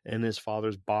and his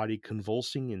father's body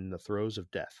convulsing in the throes of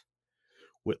death.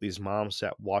 Whitley's mom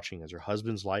sat watching as her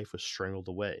husband's life was strangled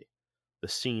away. The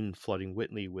scene flooding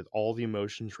Whitley with all the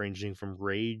emotions ranging from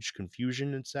rage,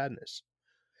 confusion, and sadness.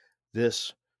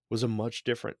 This was a much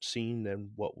different scene than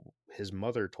what his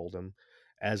mother told him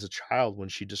as a child when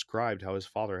she described how his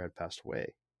father had passed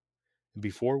away. And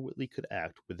before Whitley could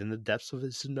act within the depths of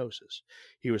his hypnosis,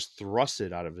 he was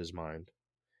thrusted out of his mind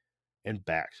and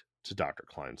back to Dr.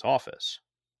 Klein's office.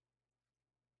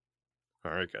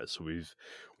 All right, guys, so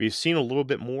we've seen a little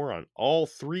bit more on all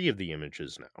three of the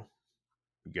images now.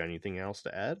 You got anything else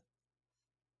to add?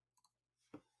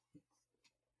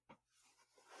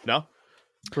 No?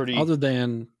 Pretty. Other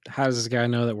than, how does this guy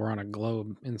know that we're on a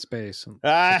globe in space?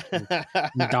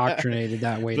 Indoctrinated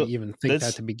that way to even think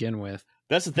that to begin with.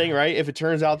 That's the thing, right? If it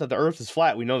turns out that the Earth is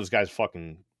flat, we know this guy's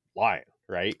fucking lying,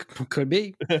 right? Could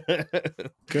be.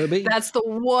 Could be. That's the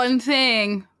one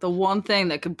thing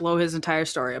that could blow his entire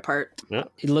story apart. Yeah.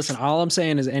 Listen, all I'm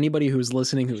saying is anybody who's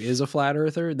listening who is a flat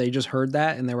earther, they just heard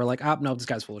that and they were like, no, this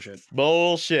guy's full of shit.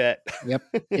 Bullshit. Yep.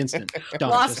 Instant.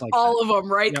 Done. Lost just like all that. of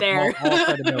them right there. All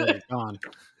credibility. Gone.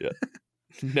 Yeah.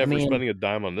 Never spending a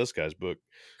dime on this guy's book.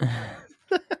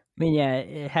 I mean, yeah,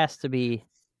 it has to be,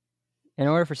 in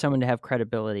order for someone to have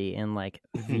credibility in like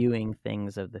viewing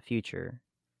things of the future,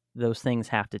 those things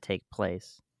have to take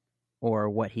place, or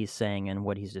what he's saying and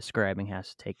what he's describing has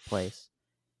to take place.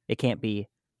 It can't be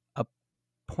a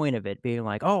point of it being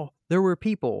like, oh, there were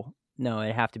people. No,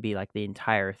 it have to be like the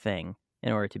entire thing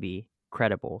in order to be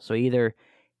credible. So either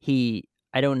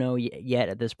I don't know yet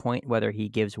at this point whether he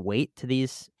gives weight to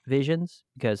these visions,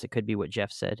 because it could be what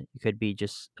Jeff said. It could be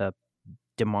just a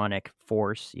demonic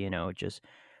force, just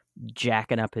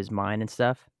jacking up his mind and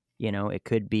stuff. It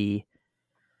could be,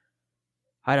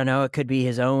 I don't know, it could be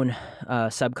his own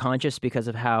subconscious because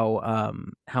of how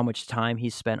much time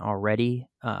he's spent already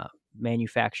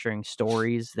manufacturing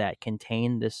stories that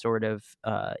contain this sort of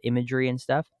imagery and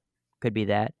stuff. Could be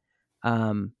that.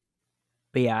 But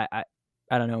yeah,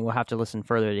 I don't know. We'll have to listen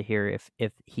further to hear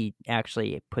if he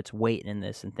actually puts weight in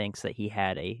this and thinks that he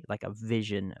had a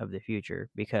vision of the future.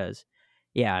 Because,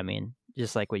 yeah, I mean,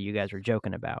 just like what you guys were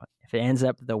joking about, if it ends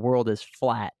up that the world is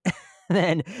flat,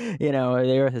 then,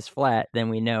 the earth is flat, then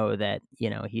we know that,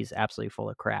 he's absolutely full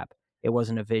of crap. It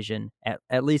wasn't a vision.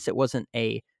 At least it wasn't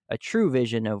a true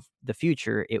vision of the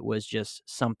future. It was just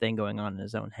something going on in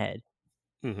his own head.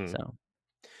 Mm-hmm. So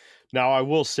now I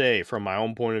will say, from my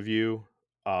own point of view,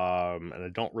 and I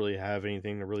don't really have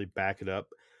anything to really back it up,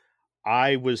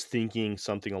 I was thinking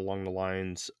something along the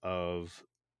lines of,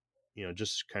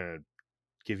 just kind of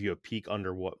give you a peek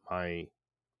under what my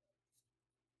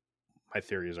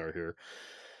theories are here.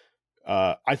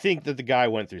 I think that the guy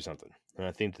went through something, and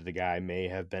I think that the guy may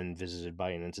have been visited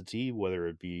by an entity, whether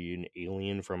it be an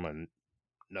alien from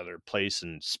another place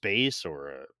in space, or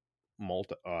a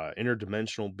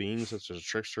interdimensional being such as a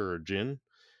trickster or jinn,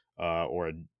 or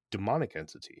a demonic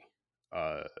entity.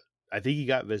 I think he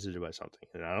got visited by something,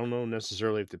 and I don't know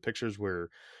necessarily if the pictures were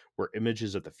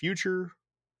images of the future,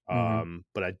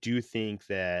 but I do think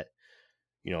that,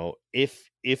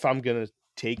 if I'm gonna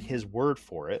take his word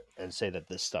for it and say that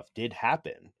this stuff did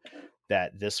happen,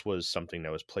 that this was something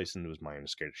that was placed into his mind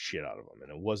to scare the shit out of him,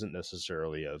 and it wasn't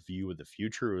necessarily a view of the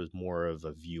future. It was more of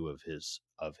a view of his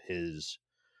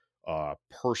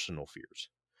personal fears.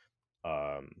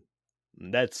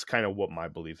 That's kind of what my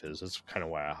belief is. That's kind of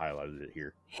why I highlighted it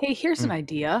here. Hey, here's an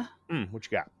idea. What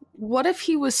you got? What if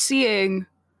he was seeing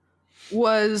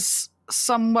was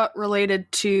somewhat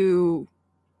related to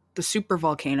the super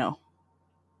volcano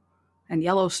and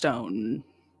Yellowstone.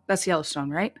 That's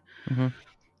Yellowstone, right? Mm-hmm.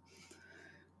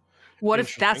 What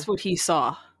if that's what he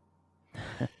saw?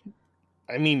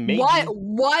 I mean, maybe.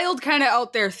 Wild kind of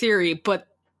out there theory, but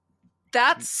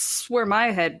that's where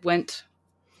my head went.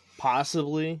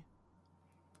 Possibly.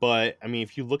 But, I mean,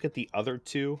 if you look at the other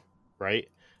two, right?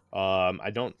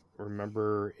 I don't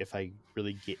remember if I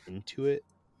really get into it.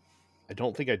 I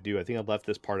don't think I do. I think I left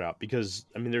this part out because,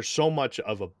 I mean, there's so much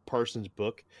of a person's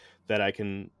book that I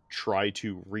can try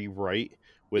to rewrite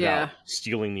without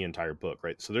stealing the entire book,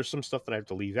 right? So there's some stuff that I have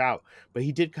to leave out. But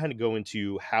he did kind of go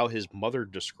into how his mother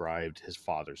described his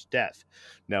father's death.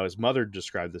 Now, his mother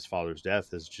described his father's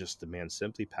death as just the man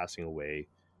simply passing away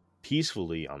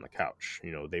peacefully on the couch.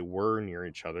 You know, they were near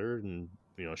each other, and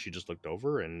you know, she just looked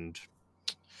over and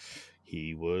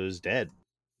he was dead.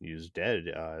 He was dead.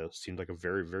 It seemed like a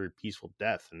very, very peaceful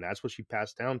death, and that's what she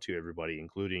passed down to everybody,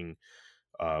 including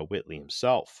Whitley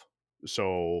himself.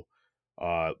 So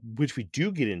which we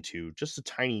do get into just a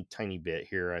tiny bit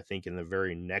here, I think, in the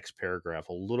very next paragraph,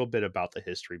 a little bit about the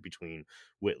history between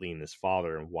Whitley and his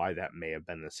father and why that may have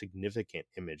been the significant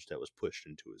image that was pushed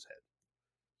into his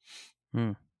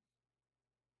head.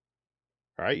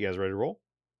 All right, you guys ready to roll?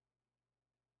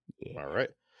 Yeah. All right,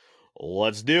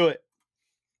 let's do it.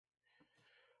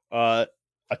 A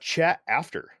chat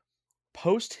after.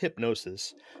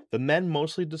 Post-hypnosis, the men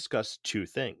mostly discussed two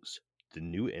things: the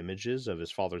new images of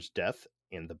his father's death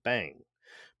and the bang.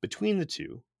 Between the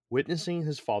two, witnessing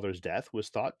his father's death was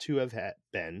thought to have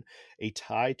been a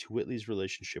tie to Whitley's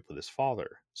relationship with his father.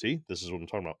 See, this is what I'm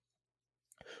talking about.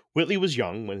 Whitley was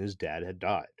young when his dad had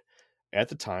died. At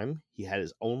the time, he had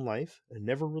his own life and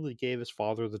never really gave his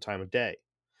father the time of day.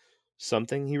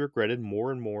 Something he regretted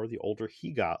more and more the older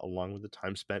he got, along with the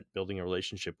time spent building a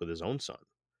relationship with his own son.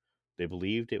 They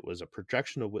believed it was a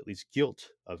projection of Whitley's guilt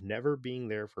of never being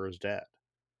there for his dad.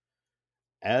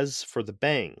 As for the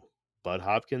bang, Bud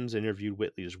Hopkins interviewed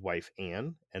Whitley's wife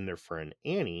Anne and their friend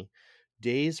Annie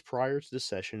days prior to the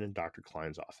session in Dr.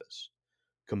 Klein's office.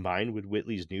 Combined with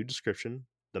Whitley's new description,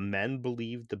 the men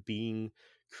believed the being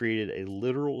created a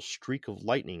literal streak of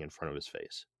lightning in front of his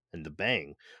face, and the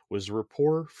bang was a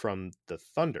rapport from the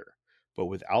thunder, but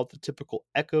without the typical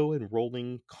echo and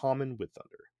rolling common with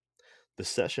thunder. The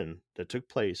session that took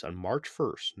place on March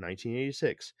 1st,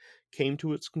 1986, came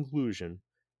to its conclusion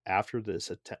after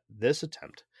this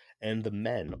attempt, and the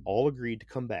men all agreed to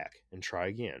come back and try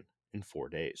again in 4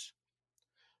 days.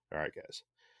 All right, guys.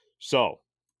 So,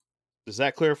 does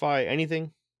that clarify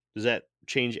anything? Does that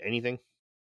change anything?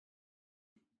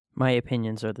 My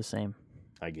opinions are the same.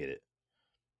 I get it.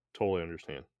 Totally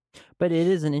understand. But it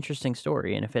is an interesting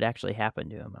story, and if it actually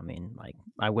happened to him, I mean, like,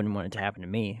 I wouldn't want it to happen to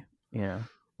me, you know?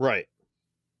 Right.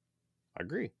 I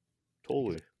agree.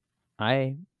 Totally.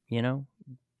 I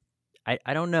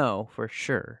don't know for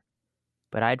sure,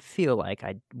 but I'd feel like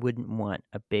I wouldn't want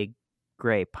a big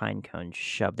gray pine cone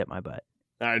shoved at my butt.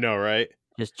 I know, right?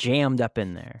 Just jammed up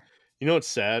in there. You know what's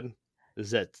sad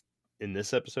is that in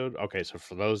this episode, okay, so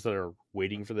for those that are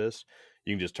waiting for this,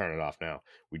 you can just turn it off now.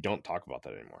 We don't talk about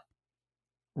that anymore.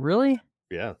 Really?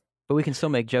 Yeah. But we can still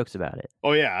make jokes about it.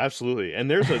 Oh yeah, absolutely. And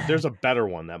there's a better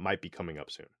one that might be coming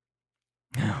up soon.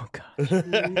 Oh gosh.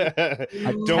 A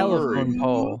Don't telephone worry.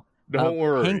 pole. Don't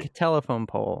worry. Pink telephone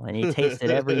pole, and he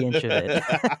tasted every inch of it.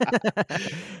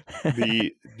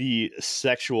 the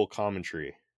sexual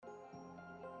commentary.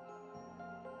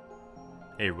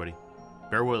 Hey everybody,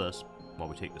 bear with us while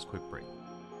we take this quick break.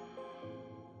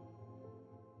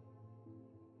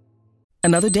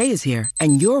 Another day is here,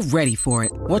 and you're ready for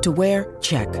it. What to wear?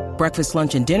 Check. Breakfast,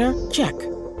 lunch, and dinner? Check.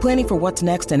 Planning for what's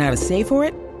next and how to save for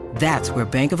it? That's where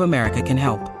Bank of America can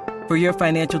help. For your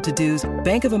financial to-dos,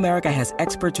 Bank of America has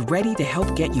experts ready to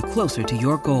help get you closer to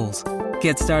your goals.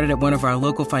 Get started at one of our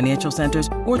local financial centers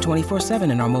or 24/7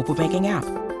 in our mobile banking app.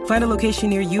 Find a location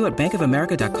near you at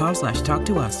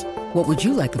bankofamerica.com/talktous. What would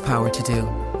you like the power to do?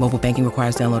 Mobile banking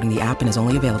requires downloading the app and is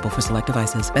only available for select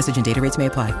devices. Message and data rates may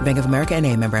apply. Bank of America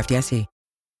NA, member FDIC.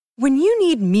 When you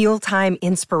need mealtime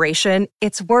inspiration,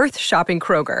 it's worth shopping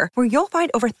Kroger, where you'll find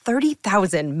over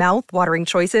 30,000 mouth-watering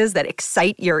choices that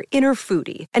excite your inner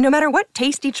foodie. And no matter what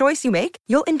tasty choice you make,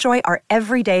 you'll enjoy our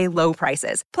everyday low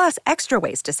prices, plus extra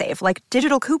ways to save, like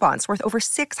digital coupons worth over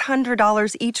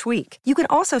 $600 each week. You can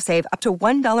also save up to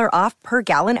 $1 off per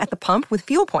gallon at the pump with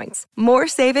fuel points. More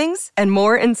savings and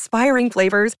more inspiring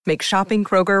flavors make shopping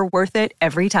Kroger worth it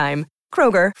every time.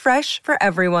 Kroger, fresh for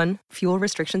everyone. Fuel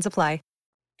restrictions apply.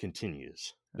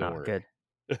 Continues. Don't worry. Good.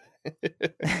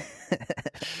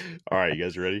 All right, you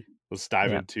guys ready? Let's dive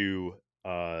Yeah. into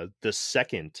the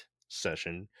second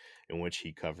session in which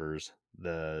he covers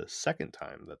the second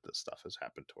time that this stuff has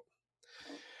happened to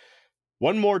him.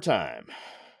 One more time.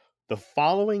 The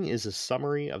following is a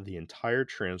summary of the entire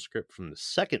transcript from the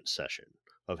second session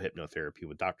of hypnotherapy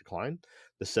with Dr. Klein.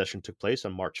 The session took place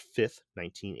on March 5th,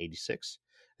 1986.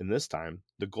 And this time,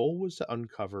 the goal was to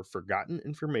uncover forgotten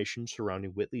information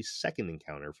surrounding Whitley's second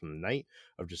encounter from the night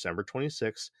of December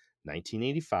 26,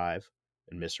 1985,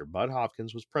 and Mr. Bud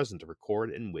Hopkins was present to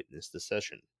record and witness the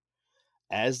session.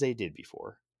 As they did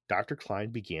before, Dr.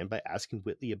 Klein began by asking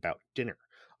Whitley about dinner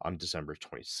on December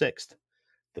 26th.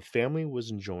 The family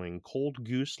was enjoying cold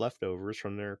goose leftovers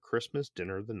from their Christmas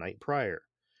dinner the night prior.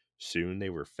 Soon they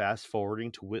were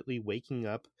fast-forwarding to Whitley waking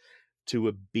up to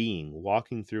a being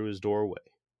walking through his doorway.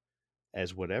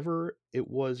 As whatever it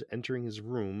was entering his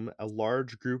room, a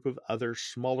large group of other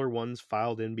smaller ones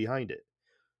filed in behind it.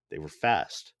 They were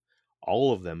fast.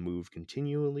 All of them moved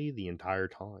continually the entire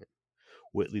time.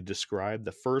 Whitley described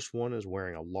the first one as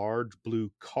wearing a large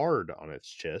blue card on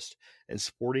its chest and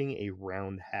sporting a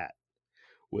round hat.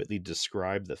 Whitley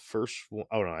described the first one.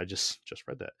 Oh, no, I just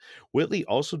read that. Whitley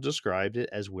also described it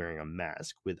as wearing a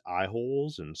mask with eye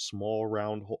holes and a small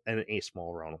round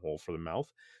hole for the mouth.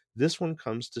 This one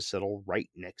comes to settle right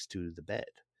next to the bed.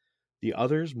 The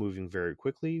others, moving very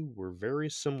quickly, were very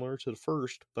similar to the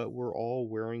first, but were all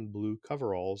wearing blue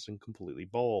coveralls and completely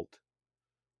bald.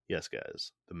 Yes,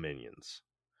 guys, the minions.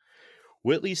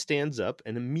 Whitley stands up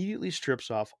and immediately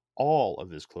strips off all of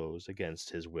his clothes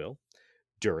against his will.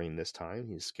 During this time,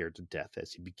 he is scared to death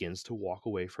as he begins to walk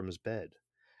away from his bed,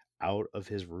 out of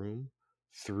his room,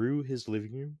 through his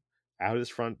living room, out his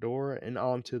front door, and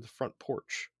onto the front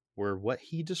porch, where what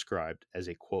he described as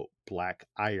a, quote, black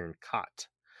iron cot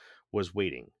was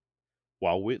waiting.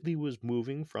 While Whitley was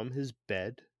moving from his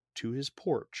bed to his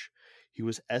porch, he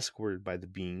was escorted by the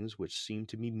beings which seemed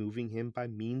to be moving him by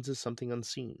means of something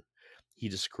unseen. He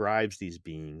describes these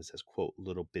beings as, quote,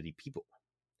 little bitty people.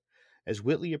 As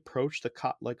Whitley approached the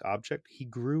cot-like object, he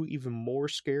grew even more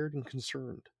scared and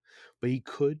concerned, but he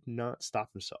could not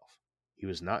stop himself. He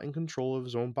was not in control of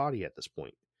his own body at this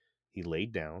point. He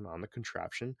laid down on the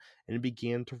contraption and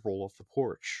began to roll off the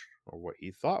porch, or what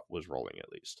he thought was rolling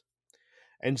at least.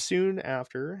 And soon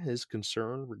after, his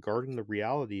concern regarding the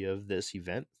reality of this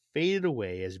event faded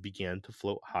away as he began to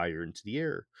float higher into the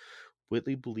air.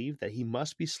 Whitley believed that he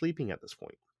must be sleeping at this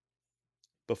point.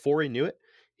 Before he knew it,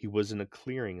 he was in a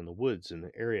clearing in the woods in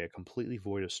an area completely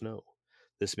void of snow.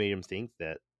 This made him think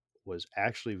that was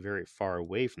actually very far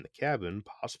away from the cabin,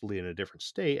 possibly in a different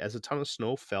state, as a ton of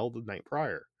snow fell the night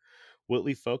prior.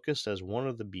 Whitley focused as one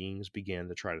of the beings began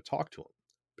to try to talk to him,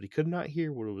 but he could not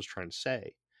hear what it was trying to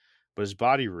say. But his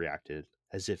body reacted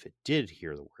as if it did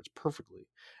hear the words perfectly,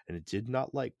 and it did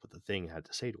not like what the thing had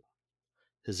to say to him.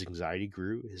 His anxiety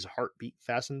grew, his heartbeat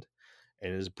fastened,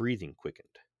 and his breathing quickened.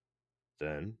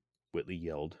 Then Whitley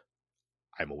yelled,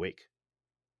 "I'm awake."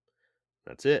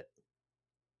 That's it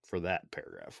for that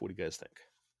paragraph. What do you guys think?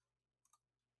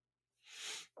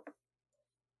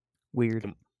 Weird.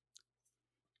 Did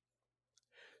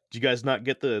you guys not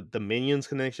get the Minions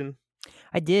connection?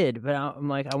 I did, but I'm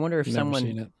like, I wonder if Never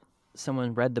seen it.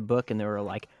 someone read the book and they were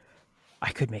like,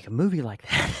 I could make a movie like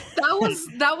that.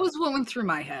 That was what went through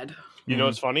my head. You know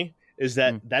what's funny is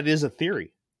that that is a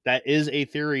theory. That is a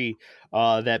theory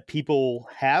that people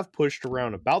have pushed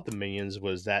around about the Minions,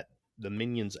 was that the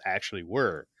Minions actually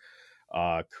were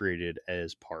created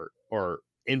as part or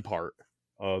in part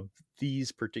of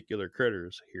these particular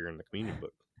critters here in the Communion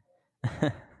book.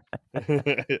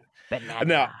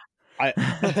 Now,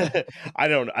 I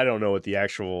don't know what the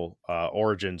actual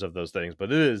origins of those things,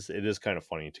 but it is kind of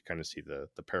funny to kind of see the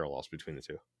parallels between the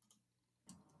two.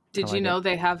 Did you know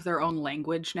they have their own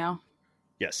language now?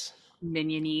 Yes.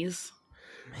 Minionese.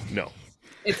 No.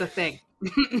 It's a thing.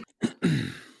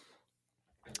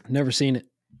 Never seen it.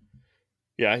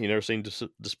 Yeah, you never seen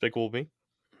Despicable Me?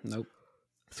 Nope.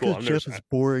 Cool. I've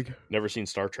boring. never seen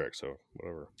Star Trek, so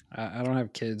whatever. I don't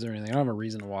have kids or anything. I don't have a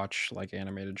reason to watch like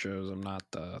animated shows. I'm not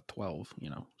 12, you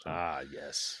know. So. Ah,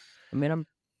 yes. I mean, I'm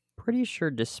pretty sure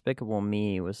Despicable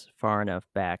Me was far enough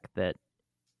back that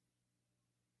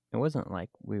it wasn't like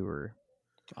we were.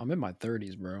 I'm in my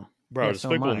 30s, bro. Bro, Yeah,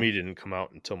 Despicable so Me didn't come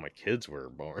out until my kids were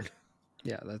born.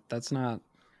 Yeah, that's not.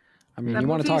 I mean, That you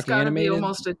want to movie's talk gotta animated? Be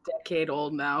almost a decade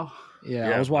old now. Yeah,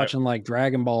 Yeah, I was watching like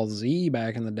Dragon Ball Z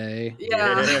back in the day.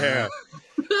 Yeah.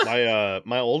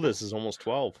 My oldest is almost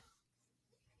 12.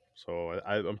 So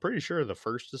I'm pretty sure the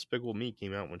first Despicable Me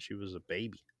came out when she was a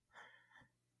baby.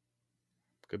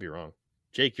 Could be wrong.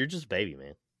 Jake, you're just a baby,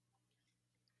 man.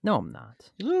 No, I'm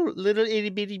not. Little itty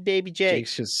bitty baby Jake.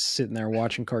 Jake's just sitting there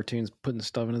watching cartoons, putting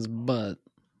stuff in his butt.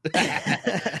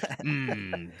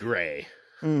 Gray.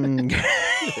 Gray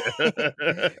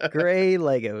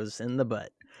Legos in the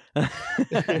butt.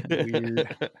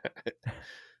 Weird.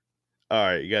 All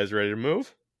right, you guys ready to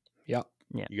move? Yep.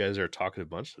 Yeah. You guys are a talkative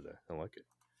bunch today. I like it.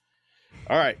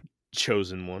 All right,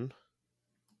 chosen one.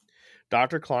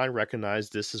 Dr. Klein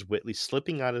recognized this as Whitley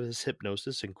slipping out of his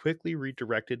hypnosis and quickly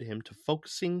redirected him to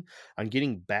focusing on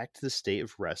getting back to the state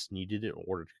of rest needed in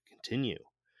order to continue.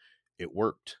 It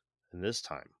worked, and this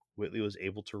time, Whitley was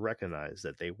able to recognize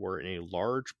that they were in a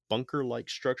large bunker-like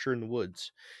structure in the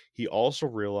woods. He also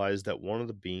realized that one of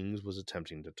the beings was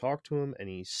attempting to talk to him, and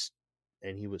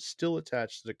he was still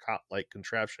attached to the cot-like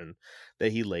contraption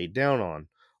that he laid down on.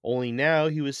 Only now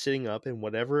he was sitting up, and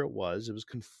whatever it was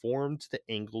conformed to the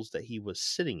angles that he was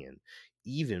sitting in,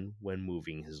 even when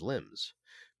moving his limbs.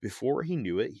 Before he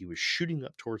knew it, he was shooting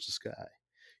up towards the sky.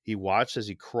 He watched as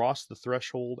he crossed the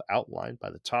threshold outlined by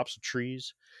the tops of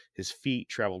trees. His feet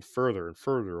traveled further and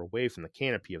further away from the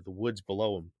canopy of the woods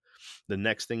below him. The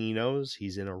next thing he knows,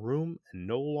 he's in a room and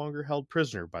no longer held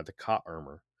prisoner by the cot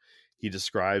armor. He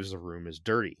describes the room as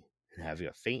dirty and having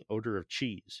a faint odor of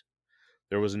cheese.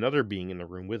 There was another being in the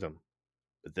room with him,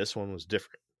 but this one was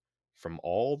different from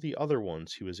all the other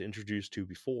ones he was introduced to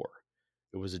before.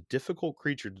 It was a difficult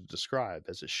creature to describe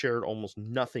as it shared almost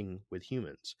nothing with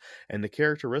humans, and the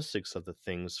characteristics of the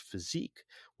thing's physique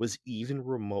wasn't even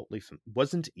remotely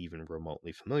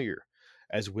familiar.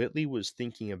 As Whitley was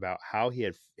thinking about how he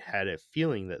had a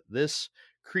feeling that this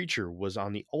creature was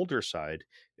on the older side,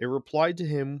 it replied to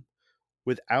him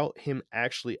without him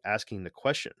actually asking the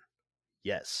question.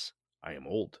 Yes, I am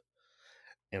old.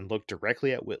 And looked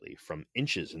directly at Whitley from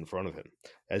inches in front of him,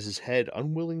 as his head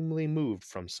unwillingly moved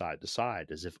from side to side,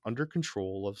 as if under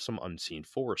control of some unseen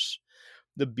force.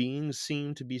 The being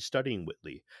seemed to be studying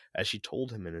Whitley, as she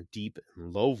told him in a deep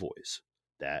and low voice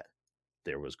that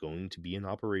there was going to be an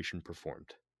operation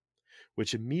performed,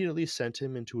 which immediately sent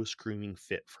him into a screaming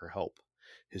fit for help.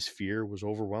 His fear was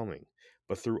overwhelming,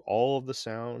 but through all of the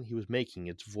sound he was making,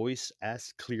 its voice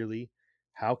asked clearly,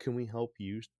 "How can we help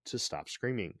you to stop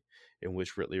screaming?" In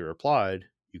which Whitley replied,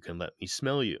 "You can let me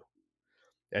smell you."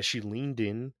 As she leaned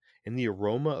in, and the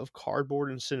aroma of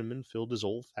cardboard and cinnamon filled his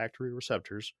olfactory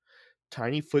receptors,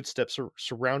 tiny footsteps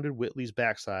surrounded Whitley's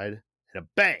backside, and a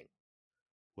bang!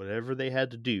 Whatever they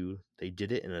had to do, they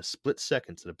did it in a split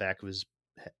second to the back of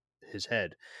his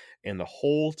head, and the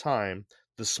whole time,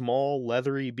 the small,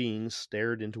 leathery being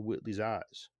stared into Whitley's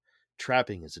eyes,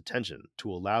 trapping his attention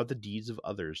to allow the deeds of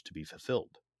others to be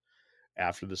fulfilled.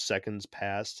 After the seconds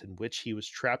passed in which he was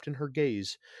trapped in her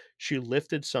gaze, she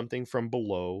lifted something from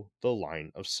below the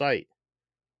line of sight.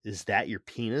 "Is that your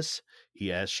penis?"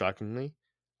 he asked shockingly.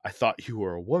 "I thought you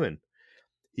were a woman."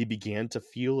 He began to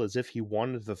feel as if he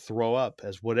wanted to throw up,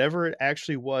 as whatever it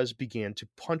actually was began to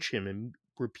punch him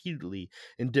repeatedly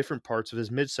in different parts of his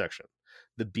midsection.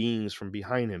 The beings from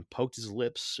behind him poked his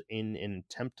lips in an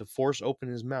attempt to force open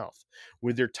his mouth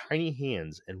with their tiny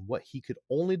hands and what he could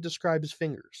only describe as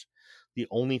fingers. The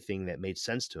only thing that made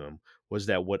sense to him was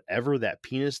that whatever that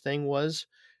penis thing was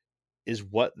is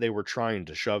what they were trying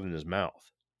to shove in his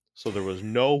mouth. So there was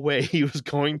no way he was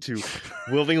going to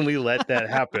willingly let that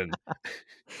happen.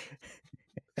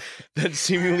 Then,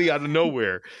 seemingly out of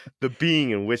nowhere, the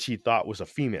being in which he thought was a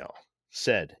female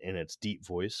said in its deep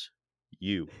voice,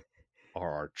 "You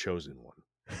are our chosen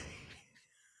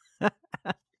one."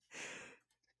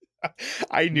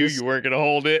 I knew you weren't going to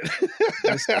hold it.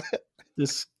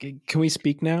 Can we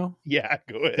speak now? Yeah,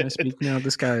 go ahead. Can I speak now?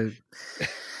 This guy,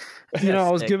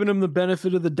 I was giving him the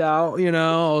benefit of the doubt.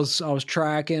 I was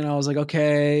tracking. I was like,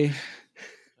 okay,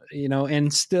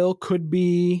 and still could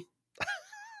be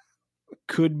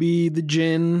the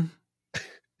gin.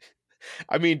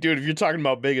 I mean, dude, if you're talking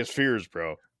about biggest fears,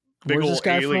 bro, big Where's old this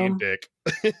guy alien from? dick.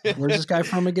 Where's this guy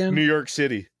from again? New York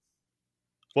City.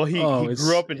 Well, he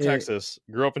grew up in Texas.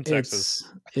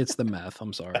 It's the meth.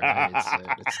 I'm sorry. I hate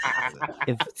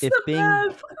to say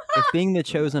it. If being the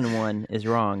chosen one is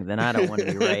wrong, then I don't want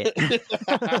to be right.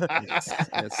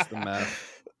 It's the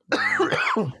meth.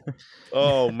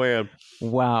 Oh man!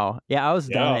 Wow. Yeah, I was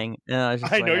dying. I was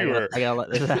just I know you were. I gotta let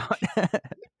this out.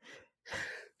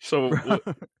 So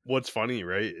what's funny,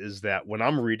 right, is that when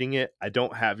I'm reading it, I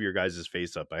don't have your guys'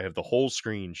 face up. I have the whole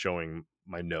screen showing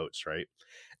my notes, right?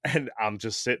 And I'm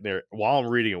just sitting there while I'm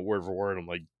reading it word for word. I'm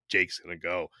like, Jake's gonna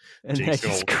go.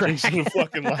 Jake's gonna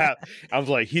fucking laugh. I was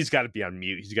like, he's got to be on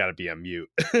mute.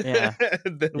 Yeah.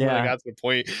 And then when I got to the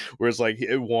point where it's like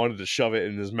it wanted to shove it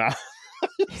in his mouth.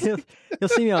 You'll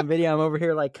see me on video. I'm over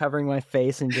here like covering my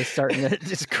face and just starting to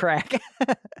just crack.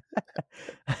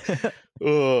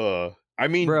 I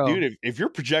mean, bro, dude, if you're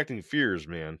projecting fears,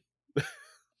 man,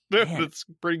 that's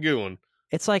a pretty good one.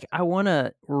 it's like I want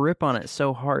to rip on it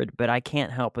so hard, but I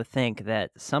can't help but think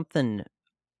that something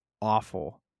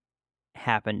awful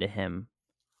happened to him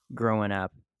growing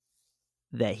up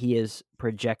that he is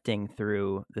projecting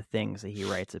through the things that he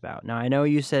writes about. Now, I know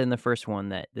you said in the first one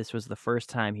that this was the first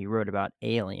time he wrote about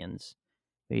aliens.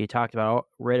 He talked about,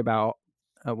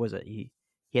 he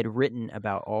had written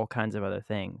about all kinds of other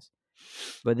things.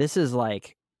 But this is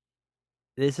like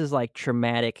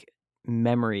traumatic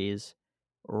memories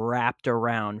wrapped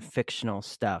around fictional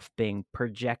stuff being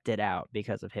projected out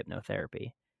because of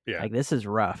hypnotherapy. Yeah. Like, this is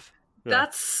rough. Yeah.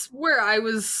 That's where I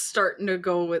was starting to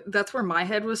go with. That's where my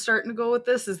head was starting to go with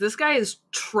this. Is this guy is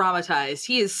traumatized?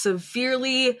 He is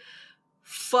severely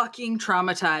fucking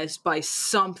traumatized by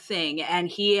something, and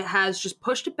he has just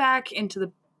pushed it back into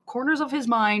the corners of his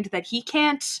mind that he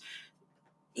can't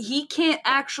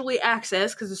actually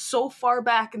access because it's so far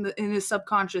back in his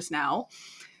subconscious now.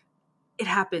 It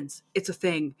happens. It's a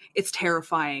thing. It's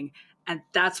terrifying. And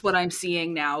that's what I'm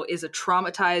seeing now is a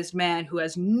traumatized man who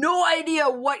has no idea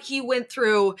what he went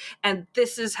through, and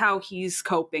this is how he's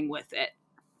coping with it.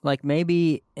 Like,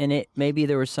 maybe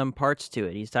there were some parts to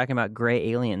it. He's talking about gray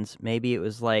aliens. Maybe it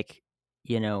was like,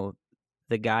 the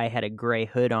guy had a gray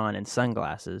hood on and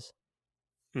sunglasses.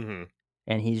 Mm-hmm.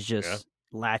 And he's just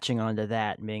latching onto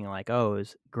that and being like, oh,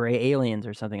 it's gray aliens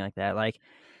or something like that. Like,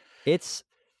 it's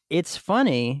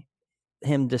funny,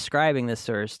 him describing this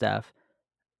sort of stuff.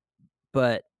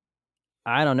 But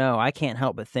I don't know. I can't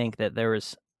help but think that there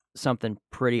was something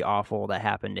pretty awful that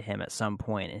happened to him at some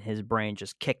point, and his brain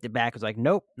just kicked it back. It was like,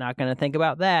 nope, not going to think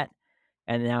about that.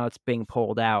 And now it's being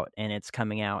pulled out, and it's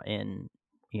coming out in,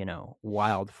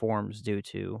 wild forms due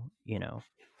to,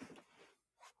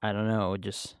 I don't know,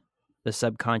 just the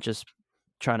subconscious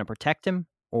trying to protect him,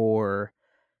 or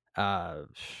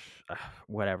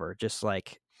whatever, just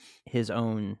like his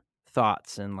own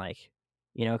thoughts and like,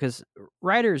 because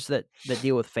writers that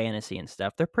deal with fantasy and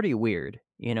stuff, they're pretty weird,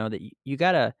 that you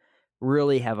gotta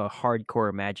really have a hardcore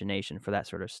imagination for that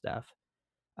sort of stuff.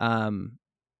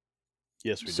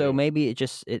 Yes, we do. So maybe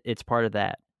it's part of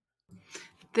that.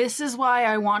 This is why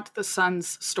I want the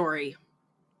son's story.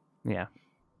 Yeah.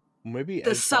 Maybe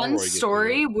the son's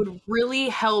story would really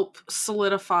help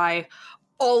solidify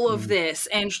all of this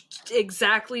and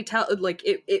exactly tell, like,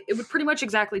 it would pretty much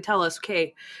exactly tell us,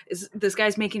 okay, is this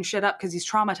guy's making shit up because he's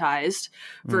traumatized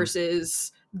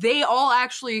versus they all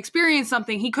actually experience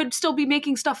something. He could still be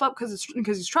making stuff up because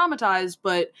he's traumatized,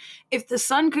 but if the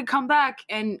son could come back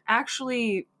and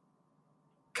actually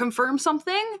confirm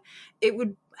something, it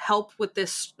would help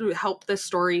this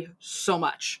story so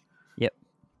much. Yep.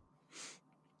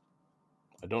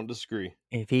 I don't disagree.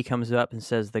 If he comes up and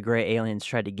says the gray aliens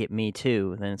tried to get me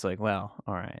too, then it's like, well,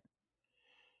 all right.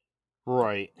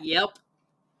 Right. Yep.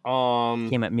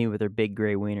 Came at me with their big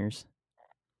gray wieners.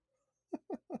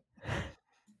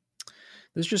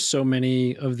 There's just so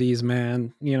many of these,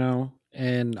 man,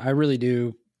 and I really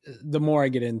do. The more I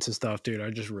get into stuff, dude, I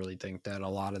just really think that a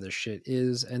lot of this shit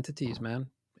is entities, man.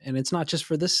 And it's not just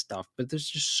for this stuff, but there's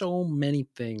just so many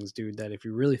things, dude, that if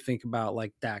you really think about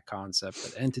like that concept,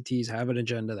 that entities have an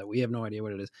agenda that we have no idea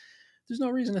what it is, there's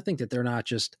no reason to think that they're not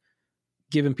just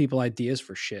giving people ideas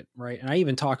for shit, right? And I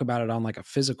even talk about it on like a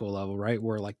physical level, right?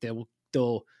 Where like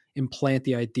they'll implant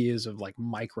the ideas of like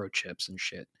microchips and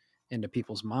shit into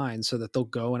people's minds so that they'll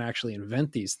go and actually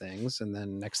invent these things. And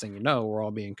then next thing you know, we're all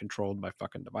being controlled by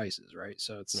fucking devices, right?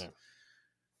 So it's,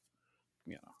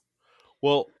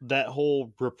 Well, that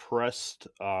whole repressed,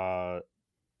 events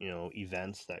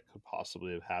that could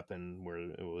possibly have happened where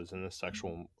it was in a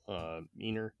sexual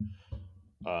meaner,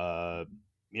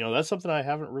 that's something I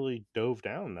haven't really dove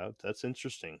down. That's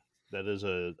interesting. That is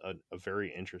a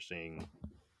very interesting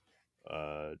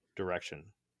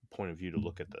point of view to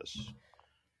look at this.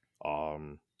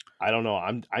 I don't know.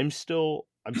 I'm still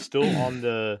on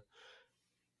the.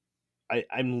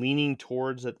 I'm leaning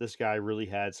towards that this guy really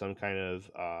had some kind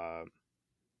of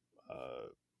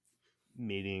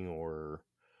meeting or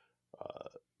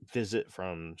visit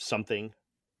from some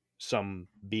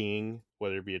being,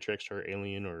 whether it be a trickster,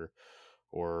 alien,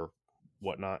 or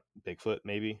whatnot, Bigfoot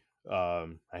maybe. I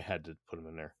had to put him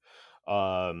in there.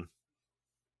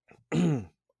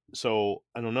 So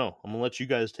I don't know. I'm gonna let you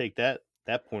guys take that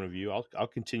point of view. I'll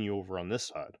continue over on this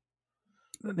side.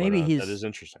 But maybe that is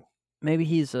interesting. Maybe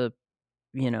he's a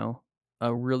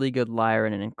really good liar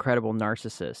and an incredible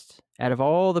narcissist. Out of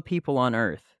all the people on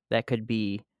Earth that could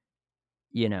be,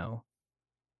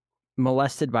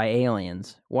 molested by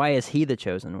aliens, why is he the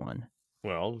chosen one?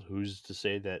 Well, who's to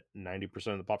say that 90%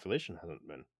 of the population hasn't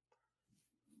been?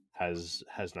 Has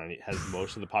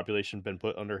most of the population been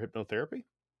put under hypnotherapy?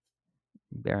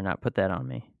 You better not put that on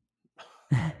me.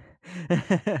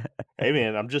 Hey,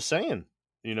 man, I'm just saying,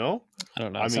 I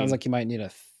don't know. It sounds like you might need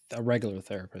a regular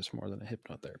therapist more than a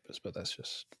hypnotherapist, but that's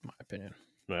just my opinion.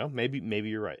 Well, maybe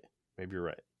you're right. Maybe you're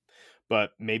right.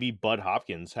 But maybe Bud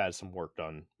Hopkins had some work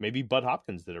done. Maybe Bud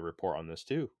Hopkins did a report on this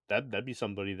too. That'd be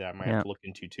somebody that I might have to look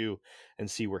into too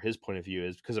and see where his point of view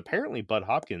is. Because apparently Bud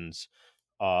Hopkins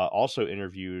also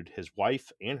interviewed his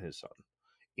wife and his son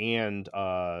and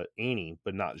Annie,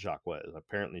 but not Jacques.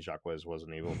 Apparently Jacques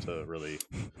wasn't able to really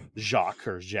Jacques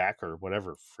or Jack or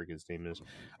whatever freaking his name is.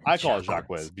 I call it Jacques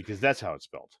because that's how it's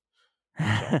spelled.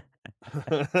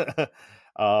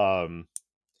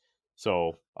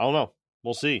 So I don't know.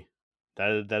 We'll see.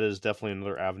 That is definitely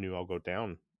another avenue I'll go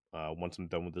down once I'm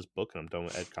done with this book and I'm done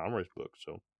with Ed Conroy's book.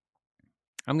 So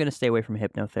I'm going to stay away from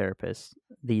hypnotherapists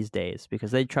these days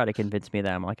because they try to convince me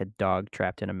that I'm like a dog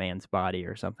trapped in a man's body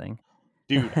or something.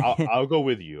 Dude, I'll go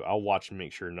with you. I'll watch and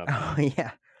make sure nothing. Oh,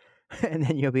 yeah. And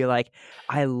then you'll be like,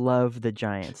 I love the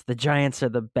Giants. The Giants are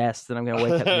the best. And I'm going to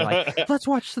wake up and be like, let's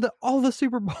watch all the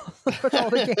Super Bowls. Let's watch all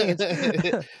the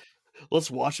games.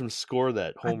 Let's watch them score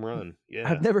that home run. Yeah,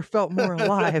 I've never felt more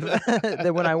alive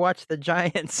than when I watched the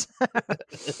Giants.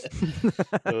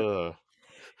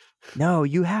 No,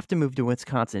 you have to move to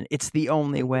Wisconsin. It's the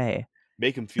only way.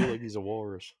 Make him feel like he's a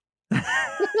walrus.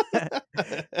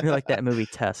 You're like that movie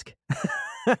Tusk.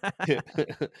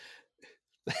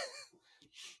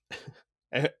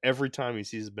 Every time he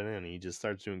sees a banana, he just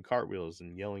starts doing cartwheels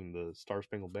and yelling the Star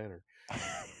Spangled Banner.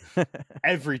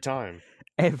 Every time.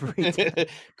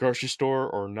 Grocery store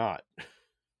or not.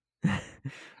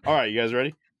 All right, you guys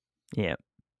ready? Yeah.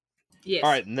 Yes. All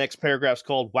right, the next paragraph's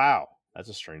called Wow, That's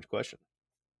a Strange Question.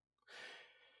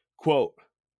 Quote,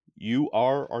 you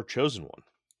are our chosen one.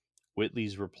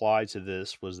 Whitley's reply to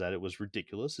this was that it was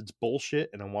ridiculous, it's bullshit,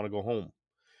 and I want to go home.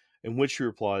 In which she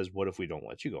replies, what if we don't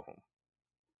let you go home?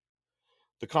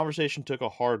 The conversation took a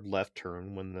hard left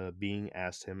turn when the being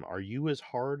asked him, are you as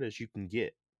hard as you can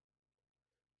get?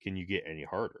 Can you get any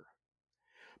harder?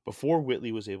 Before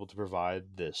Whitley was able to provide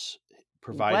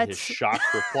his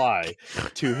shocked reply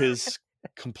to his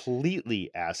completely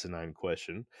asinine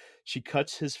question, she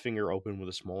cuts his finger open with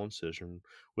a small incision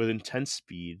with intense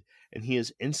speed, and he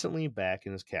is instantly back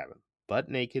in his cabin, butt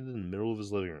naked in the middle of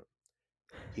his living room.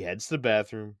 He heads to the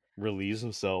bathroom, relieves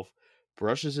himself,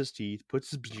 brushes his teeth,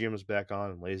 puts his pajamas back on,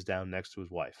 and lays down next to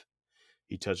his wife.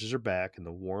 He touches her back, and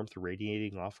the warmth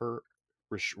radiating off her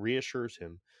reassures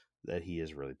him that he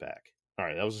is really back. All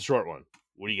right, that was a short one.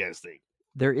 What do you guys think?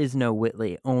 There is no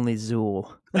Whitley, only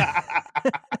Zool.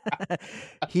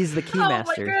 He's the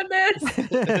keymaster. Oh my goodness!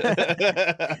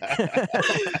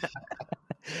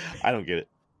 I don't get it.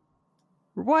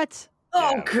 What?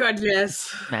 Oh goodness!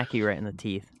 Smack you right in the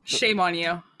teeth. Shame on you.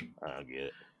 I don't get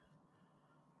it.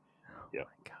 Yep. Oh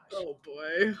my gosh. Oh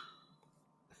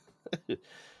boy.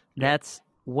 That's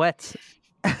what?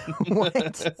 What?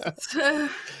 I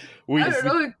don't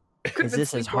know. Is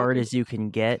this as hard as you can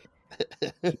get?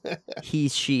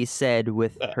 She said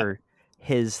with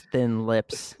his thin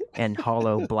lips and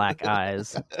hollow black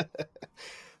eyes,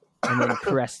 and then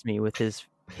caressed me with his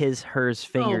hers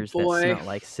fingers that smell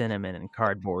like cinnamon and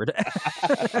cardboard.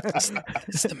 It's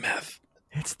the meth.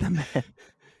 It's the meth.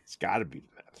 It's got to be the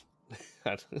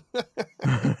meth.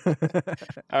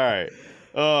 All right.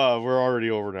 We're already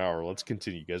over an hour. Let's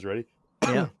continue. You guys ready?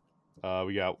 Yeah.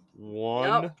 We got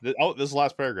one. Yep. This is the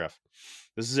last paragraph.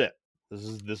 This is it.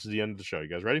 This is the end of the show. You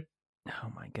guys ready?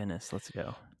 Oh my goodness, let's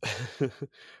go.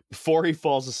 Before he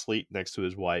falls asleep next to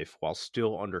his wife while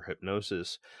still under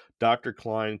hypnosis, Dr.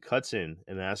 Klein cuts in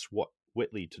and asks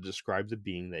Whitley to describe the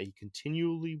being that he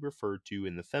continually referred to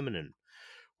in the feminine.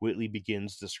 Whitley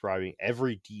begins describing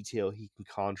every detail he can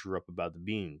conjure up about the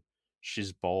being.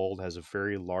 She's bald, has a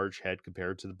very large head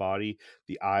compared to the body,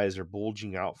 the eyes are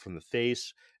bulging out from the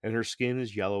face, and her skin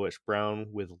is yellowish brown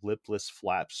with lipless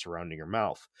flaps surrounding her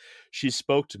mouth. She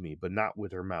spoke to me, but not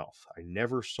with her mouth. I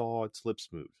never saw its lips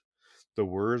move. The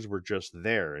words were just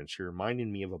there, and she reminded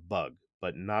me of a bug,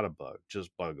 but not a bug,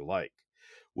 just bug-like.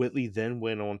 Whitley then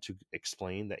went on to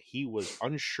explain that he was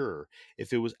unsure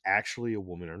if it was actually a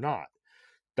woman or not.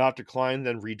 Dr. Klein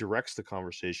then redirects the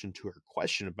conversation to her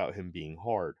question about him being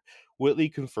hard. Whitley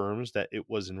confirms that it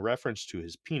was in reference to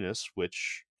his penis,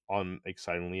 which,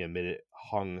 unexcitingly admitted,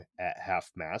 hung at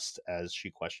half-mast as she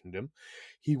questioned him.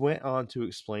 He went on to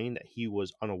explain that he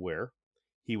was unaware.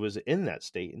 He was in that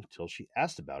state until she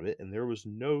asked about it, and there was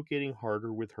no getting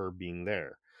harder with her being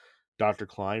there. Dr.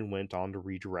 Klein went on to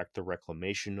redirect the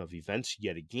reclamation of events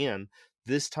yet again,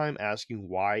 this time asking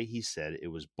why he said it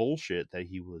was bullshit that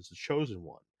he was the chosen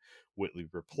one. Whitley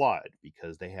replied,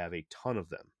 because they have a ton of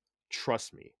them.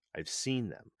 Trust me, I've seen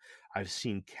them. I've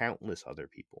seen countless other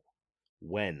people.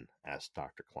 When? Asked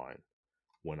Dr. Klein.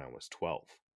 When I was 12.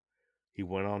 He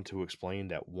went on to explain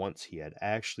that once he had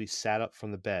actually sat up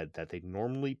from the bed that they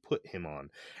normally put him on,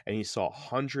 and he saw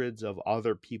hundreds of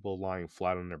other people lying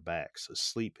flat on their backs,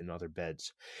 asleep in other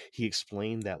beds. He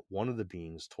explained that one of the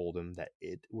beings told him that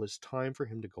it was time for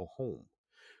him to go home.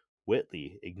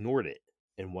 Whitley ignored it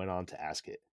and went on to ask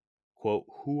it, quote,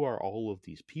 who are all of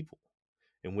these people?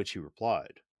 In which he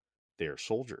replied, they are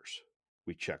soldiers.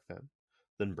 We check them,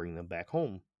 then bring them back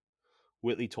home.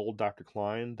 Whitley told Dr.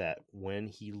 Klein that when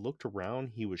he looked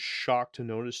around, he was shocked to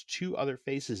notice two other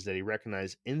faces that he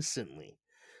recognized instantly,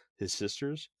 his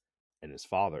sister's and his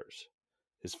father's.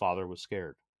 His father was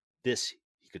scared. This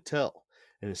he could tell,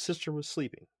 and his sister was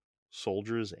sleeping.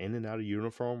 Soldiers in and out of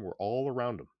uniform were all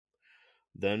around him.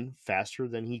 Then, faster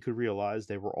than he could realize,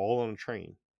 they were all on a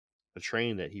train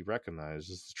that he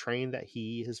recognized as the train that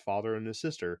he, his father, and his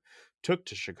sister took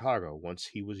to Chicago once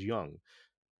he was young,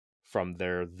 from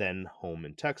their then home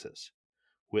in Texas.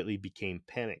 Whitley became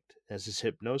panicked as his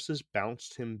hypnosis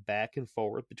bounced him back and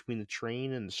forth between the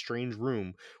train and the strange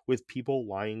room with people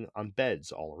lying on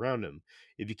beds all around him.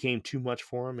 It became too much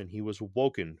for him, and he was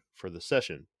woken for the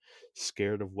session.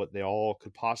 Scared of what they all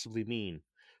could possibly mean,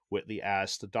 Whitley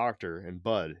asked the doctor and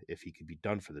Bud if he could be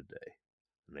done for the day,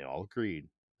 and they all agreed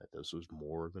that this was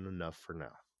more than enough for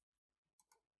now.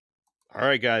 All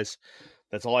right, guys,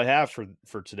 that's all I have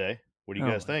for today. What do you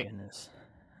guys think? Goodness.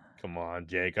 Come on,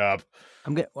 Jacob.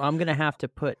 I'm gonna have to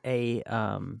put a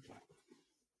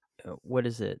what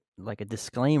is it, like a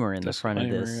disclaimer in the front of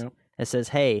this. Yep. It says,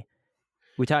 "Hey,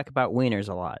 we talk about wieners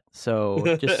a lot,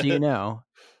 so just so you know,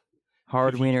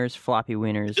 hard wieners, floppy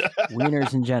wieners,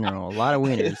 wieners in general, a lot of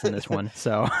wieners in this one."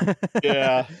 So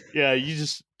yeah, you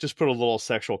just put a little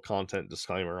sexual content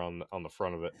disclaimer on the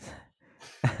front of it.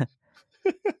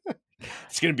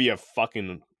 It's gonna be a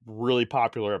fucking really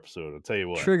popular episode, I'll tell you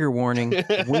what. Trigger warning: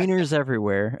 wieners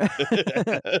everywhere,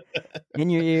 in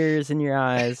your ears, in your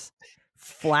eyes,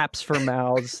 flaps for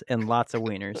mouths, and lots of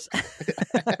wieners.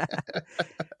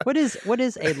 What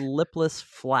is a lipless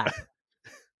flap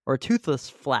or toothless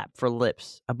flap for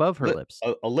lips above her lips?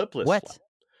 A lipless what? Flap.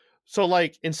 So,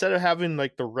 like, instead of having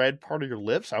like the red part of your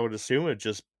lips, I would assume it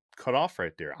just cut off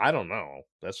right there. I don't know.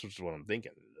 That's just what I'm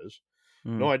thinking it is.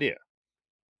 No idea.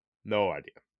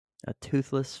 A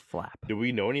toothless flap. Do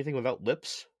we know anything without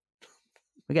lips?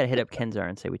 We got to hit up Kenzar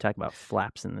and say we talk about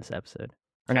flaps in this episode.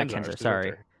 Or not Kenzar,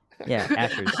 sorry. Yeah,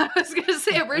 Ashers. I was going to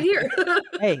say it right here.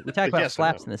 Hey, we talk about Yes,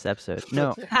 flaps in this episode.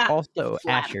 No, also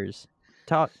Flap. Ashers.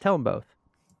 Tell them both.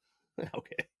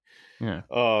 Okay. Yeah.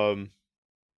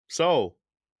 So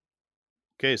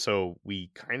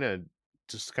we kind of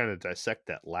dissect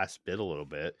that last bit a little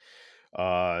bit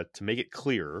to make it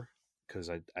clear,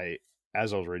 because I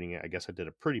as I was reading it, I guess I did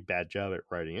a pretty bad job at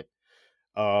writing it.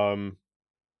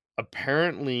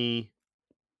 Apparently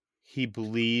he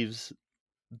believes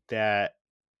that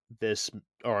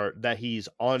that he's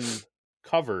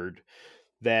uncovered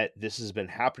that this has been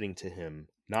happening to him,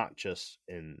 not just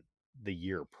in the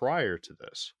year prior to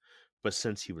this, but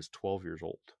since he was 12 years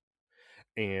old.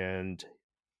 And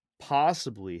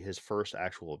possibly his first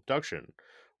actual abduction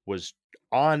was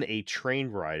on a train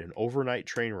ride, an overnight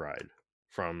train ride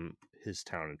from his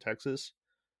town in Texas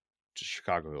to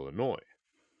Chicago, Illinois.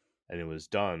 And it was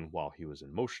done while he was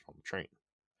in motion on the train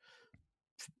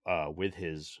with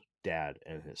his dad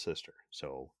and his sister.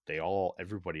 So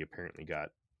everybody apparently got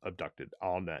abducted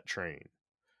on that train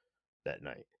that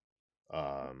night.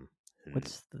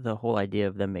 What's the whole idea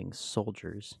of them being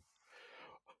soldiers?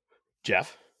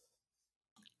 Jeff?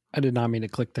 I did not mean to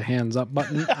click the hands up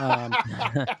button.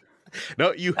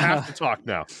 No, you have to talk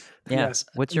now. Yeah. Yes.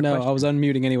 What's your no, question? I was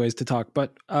unmuting anyways to talk.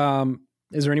 But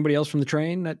is there anybody else from the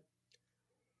train that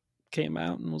came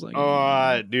out and was like,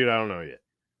 dude, I don't know yet.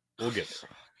 We'll get there.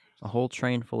 A whole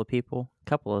train full of people. A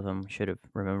couple of them should have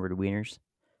remembered wieners.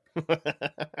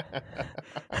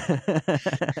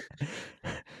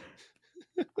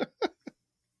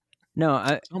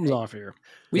 No, something's off here.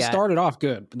 We Yeah. started off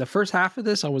good. The first half of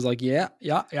this, I was like, yeah.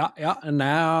 And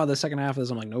now the second half of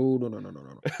this, I'm like, no.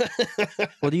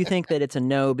 Well, do you think that it's a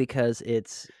no because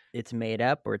it's made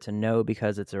up, or it's a no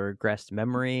because it's a regressed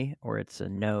memory, or it's a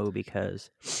no because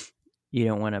you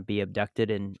don't want to be abducted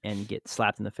and get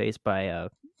slapped in the face by a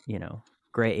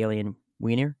gray alien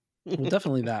wiener? Well,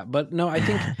 definitely that. But no, I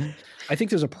think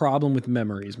there's a problem with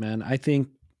memories, man. I think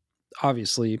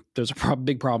obviously there's a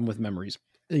big problem with memories.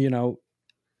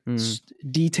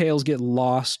 Details get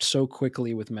lost so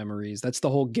quickly with memories. That's the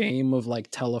whole game of like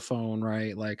telephone,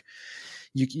 right? Like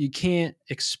you can't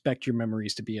expect your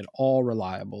memories to be at all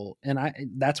reliable. And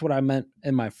that's what I meant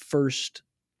in my first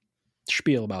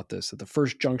spiel about this at the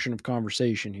first junction of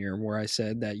conversation here, where I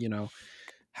said that, you know,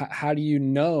 how do you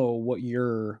know what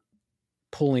you're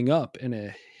pulling up in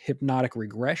a hypnotic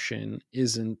regression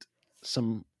isn't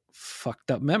some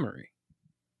fucked up memory?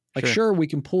 Like, sure, we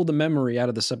can pull the memory out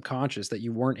of the subconscious that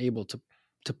you weren't able to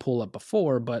pull up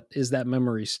before, but is that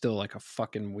memory still like a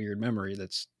fucking weird memory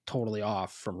that's totally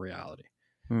off from reality?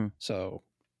 So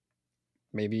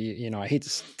maybe, you know, I hate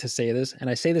to say this, and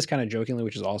I say this kind of jokingly,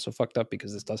 which is also fucked up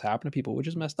because this does happen to people, which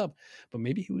is messed up, but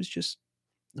maybe he was just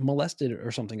molested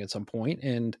or something at some point,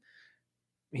 and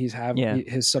he's having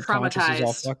his subconscious is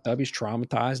all fucked up. He's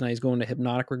traumatized. Now he's going to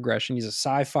hypnotic regression. He's a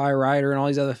sci-fi writer and all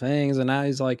these other things, and now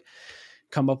he's like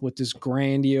come up with this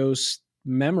grandiose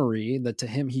memory that to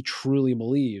him he truly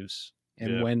believes,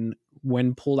 and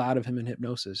when pulled out of him in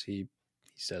hypnosis, he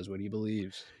says what he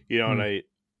believes. You know, and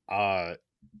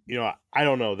you know, I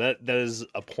don't know, that is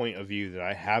a point of view that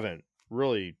I haven't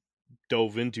really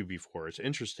dove into before. It's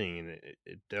interesting, and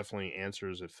it definitely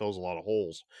it fills a lot of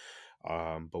holes.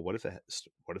 But what if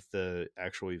the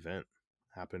actual event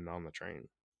happened on the train?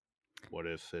 What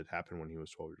if it happened when he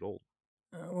was 12 years old?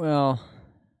 Well,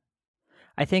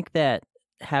 I think that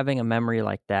having a memory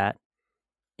like that,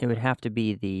 it would have to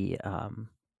be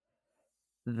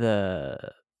the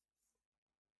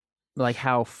like,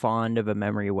 how fond of a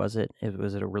memory was it?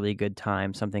 Was it a really good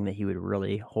time, something that he would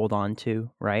really hold on to,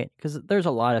 right? Because there's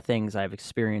a lot of things I've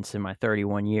experienced in my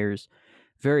 31 years.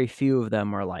 Very few of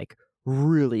them are like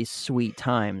really sweet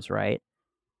times, right?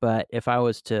 But if I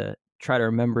was to try to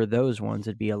remember those ones,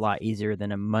 it'd be a lot easier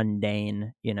than a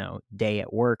mundane, you know, day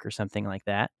at work or something like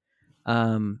that.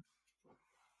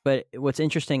 But what's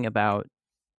interesting about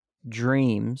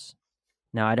dreams,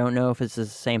 now I don't know if it's the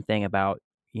same thing about,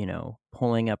 you know,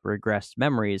 pulling up regressed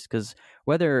memories, because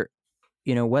whether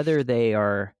they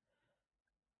are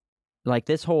like,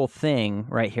 this whole thing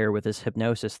right here with this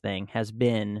hypnosis thing has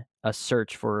been a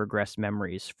search for regressed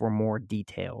memories for more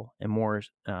detail and more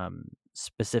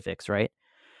specifics, right?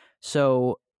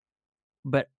 So,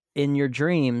 but in your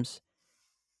dreams,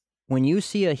 when you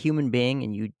see a human being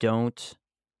and you don't,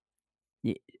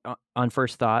 on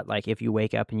first thought, like if you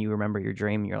wake up and you remember your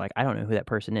dream, you're like, I don't know who that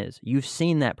person is. You've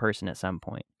seen that person at some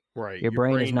point. Right. Your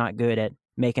brain is not good at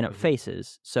making up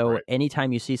faces. So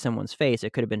anytime you see someone's face,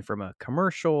 it could have been from a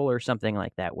commercial or something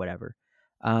like that, whatever.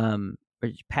 Or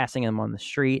passing them on the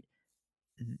street,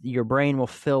 your brain will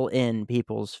fill in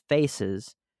people's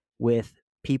faces with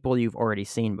people you've already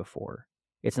seen before.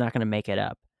 It's not going to make it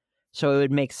up. So it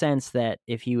would make sense that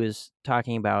if he was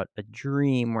talking about a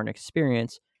dream or an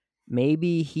experience,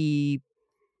 maybe he,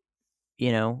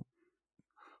 you know,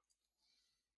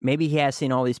 maybe he has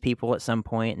seen all these people at some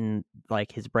point and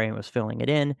like his brain was filling it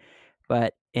in,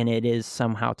 and it is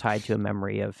somehow tied to a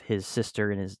memory of his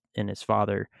sister and his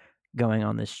father going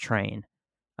on this train,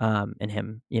 and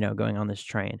him, you know, going on this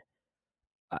train.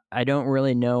 I don't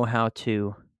really know how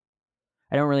to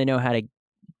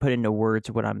put into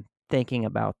words what I'm thinking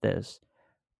about this.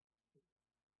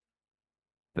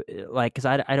 But like, cause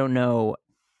I don't know,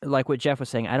 like what Jeff was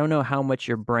saying, I don't know how much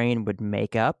your brain would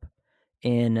make up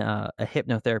in a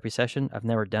hypnotherapy session. I've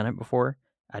never done it before.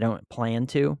 I don't plan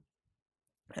to.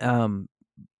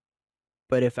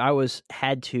 But if I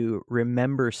had to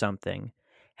remember something,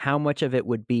 how much of it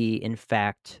would be, in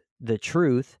fact, the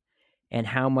truth, and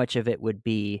how much of it would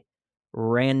be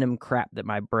random crap that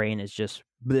my brain is just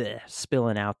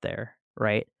spilling out there,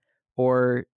 right?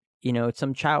 Or, you know,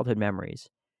 some childhood memories.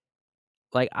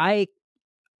 Like, I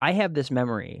have this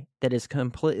memory that is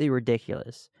completely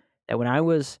ridiculous, that when I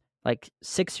was like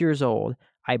 6 years old,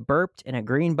 I burped and a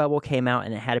green bubble came out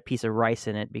and it had a piece of rice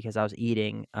in it because I was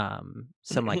eating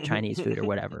some like Chinese food or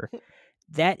whatever.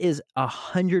 That is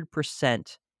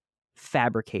 100%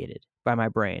 fabricated by my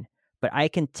brain. But I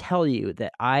can tell you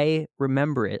that I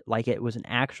remember it like it was an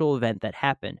actual event that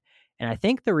happened. And I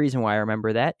think the reason why I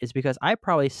remember that is because I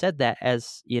probably said that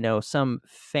as, you know, some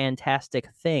fantastic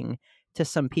thing to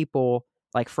some people,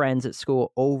 like friends at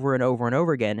school, over and over and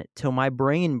over again, till my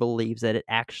brain believes that it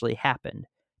actually happened.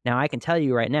 Now, I can tell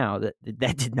you right now that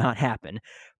that did not happen,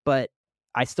 but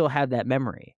I still have that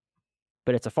memory,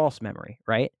 but it's a false memory,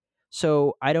 right?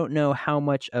 So I don't know how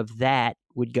much of that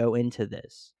would go into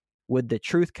this. Would the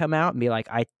truth come out and be like,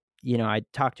 I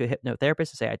talked to a hypnotherapist and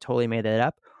say I totally made that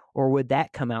up? Or would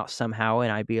that come out somehow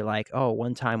and I'd be like, oh,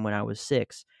 one time when I was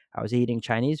 6, I was eating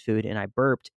Chinese food and I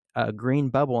burped a green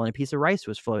bubble and a piece of rice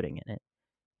was floating in it.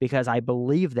 Because I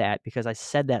believe that, because I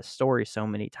said that story so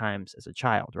many times as a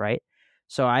child, right?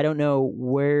 So I don't know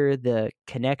where the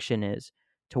connection is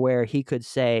to where he could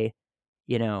say,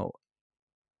 you know,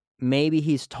 maybe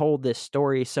he's told this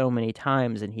story so many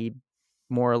times and he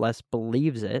more or less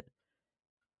believes it.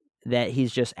 that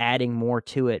he's just adding more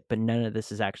to it, but none of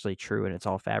this is actually true and it's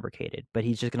all fabricated. But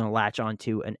he's just going to latch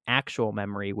onto an actual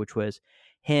memory, which was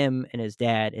him and his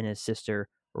dad and his sister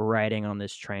riding on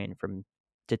this train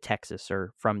to Texas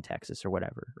or from Texas or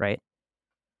whatever, right?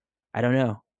 I don't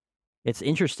know. It's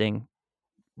interesting.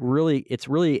 It's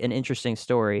really an interesting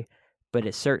story, but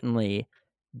it certainly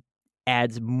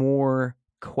adds more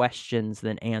questions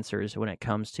than answers when it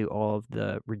comes to all of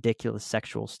the ridiculous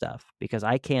sexual stuff, because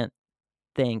I can't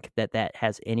think that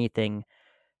has anything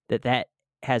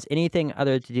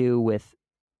other to do with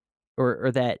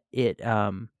or that it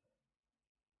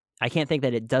I can't think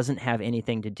that it doesn't have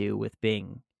anything to do with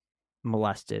being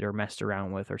molested or messed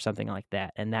around with or something like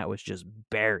that, and that was just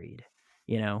buried,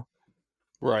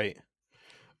 right?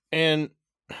 And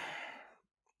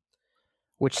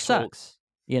which sucks,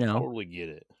 totally get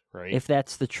it, right? If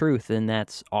that's the truth, then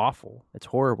that's awful. It's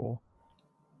horrible.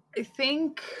 I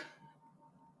think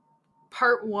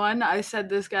part 1, I said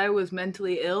this guy was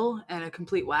mentally ill and a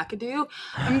complete wackadoo.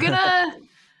 I'm gonna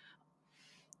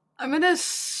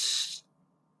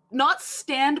not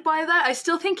stand by that. I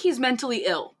still think he's mentally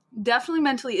ill. Definitely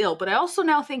mentally ill, but I also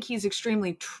now think he's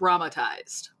extremely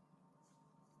traumatized.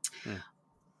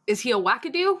 Is he a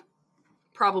wackadoo?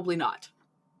 Probably not.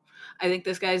 I think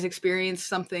this guy's experienced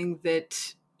something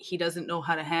that he doesn't know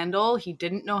how to handle. He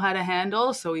didn't know how to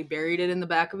handle, so he buried it in the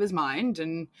back of his mind,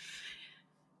 and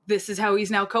this is how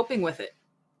he's now coping with it.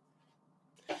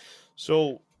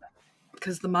 So,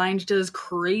 because the mind does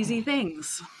crazy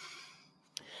things.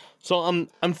 So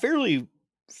I'm fairly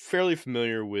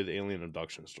familiar with alien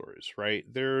abduction stories, right?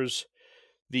 There's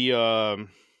the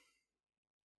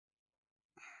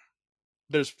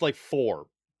there's like four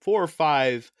or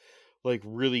five like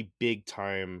really big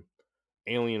time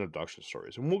alien abduction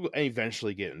stories, and we'll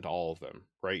eventually get into all of them,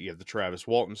 right? You have the Travis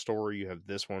Walton story, you have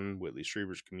this one, Whitley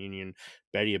Strieber's Communion,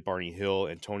 Betty at Barney Hill,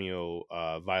 Antonio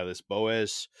Vilas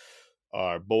Boas,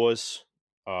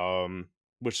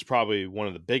 which is probably one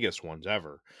of the biggest ones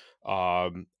ever.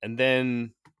 And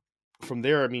then from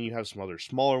there, I mean, you have some other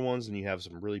smaller ones, and you have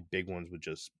some really big ones with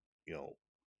just,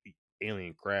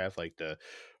 alien craft, like the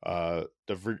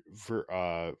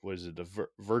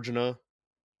Virginia,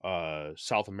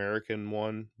 South American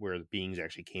one, where the beings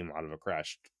actually came out of a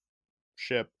crashed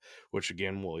ship, which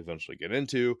again we'll eventually get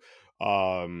into.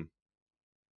 I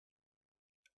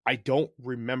don't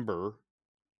remember,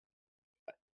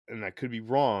 and I could be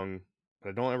wrong, but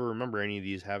I don't ever remember any of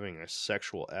these having a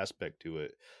sexual aspect to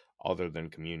it other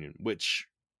than communion, which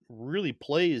really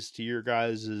plays to your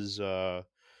guys's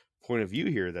point of view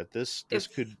here, that this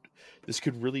could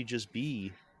really just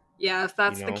be. Yeah, if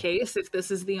that's the case, if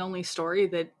this is the only story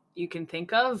that you can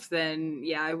think of, then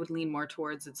yeah, I would lean more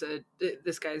towards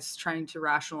this guy's trying to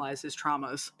rationalize his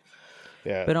traumas.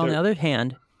 Yeah, but on the other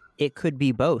hand, it could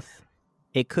be both.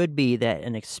 It could be that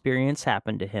an experience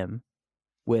happened to him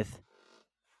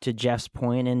to Jeff's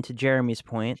point and to Jeremy's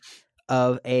point,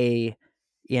 of a,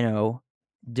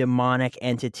 demonic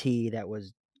entity that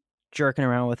was jerking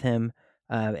around with him.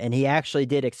 And he actually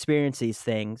did experience these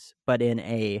things, but in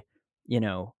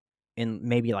in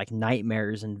maybe like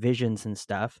nightmares and visions and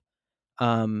stuff.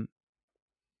 I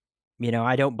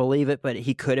don't believe it, but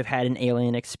he could have had an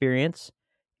alien experience,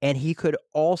 and he could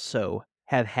also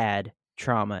have had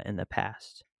trauma in the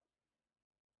past.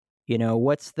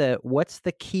 What's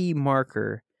the key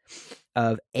marker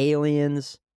of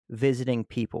aliens visiting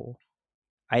people?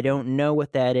 I don't know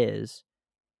what that is,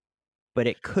 but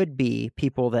it could be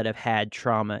people that have had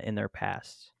trauma in their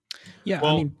past. Yeah,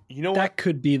 well, I mean, that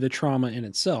could be the trauma in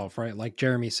itself, right? Like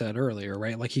Jeremy said earlier,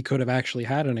 right? Like he could have actually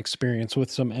had an experience with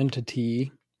some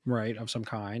entity, right, of some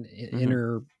kind,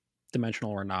 interdimensional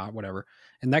or not, whatever.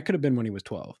 And that could have been when he was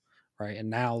 12, right? And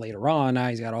now later on,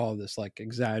 he's got all of this like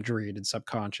exaggerated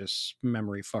subconscious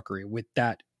memory fuckery with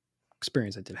that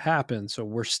experience that did happen. So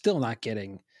we're still not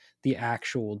getting the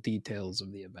actual details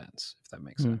of the events, if that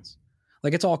makes sense.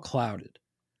 Like it's all clouded.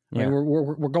 Right? Yeah.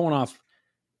 We're going off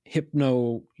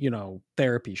hypno,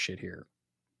 therapy shit here.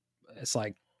 It's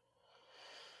like,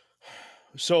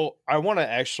 so I want to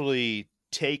actually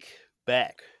take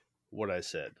back what I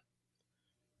said.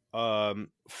 From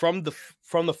the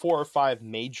 4 or 5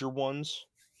 major ones,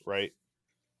 right?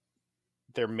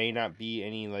 There may not be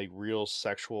any like real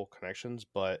sexual connections,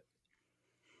 but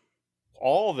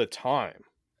all the time,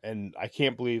 and I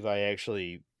can't believe I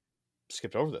actually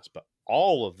skipped over this, but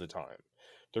all of the time,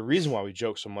 the reason why we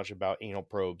joke so much about anal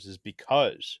probes is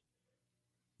because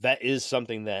that is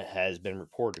something that has been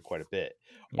reported quite a bit.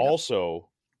 Yep. Also,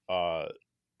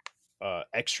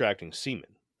 extracting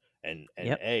semen and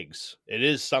eggs. It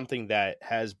is something that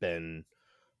has been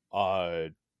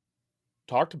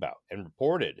talked about and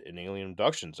reported in alien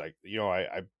abductions. I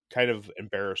kind of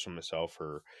embarrassed myself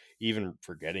for even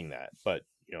forgetting that. But,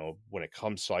 when it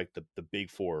comes to like the big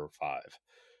 4 or 5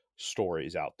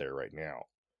 stories out there right now,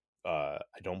 I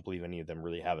don't believe any of them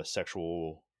really have a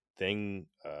sexual thing.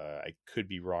 I could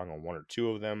be wrong on 1 or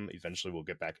 2 of them. Eventually we'll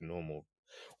get back into them. We'll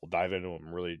dive into them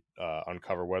and really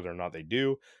uncover whether or not they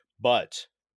do. But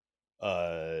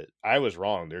I was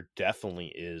wrong. There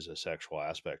definitely is a sexual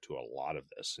aspect to a lot of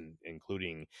this,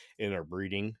 including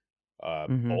interbreeding,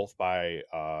 both by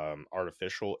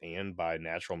artificial and by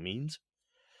natural means.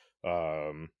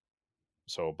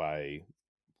 So by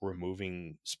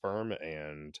removing sperm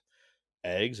and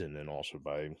eggs, and then also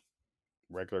by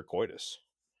regular coitus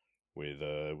with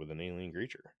an alien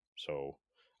creature. So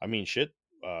I mean, shit.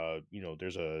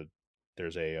 There's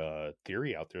a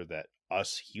theory out there that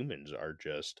us humans are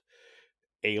just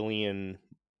alien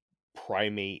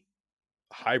primate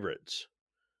hybrids.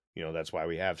 That's why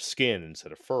we have skin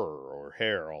instead of fur or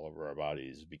hair all over our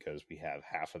bodies, because we have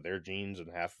half of their genes and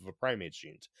half of a primate's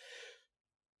genes.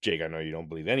 Jake, I know you don't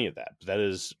believe any of that, but that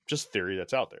is just theory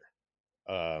that's out there.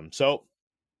 So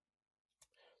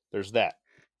there's that.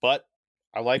 But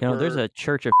I like there's a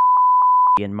church of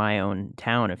in my own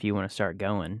town if you want to start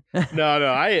going. No,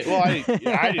 I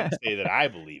didn't say that I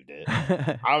believed it.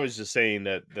 I was just saying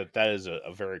that is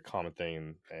a very common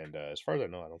thing, and as far as I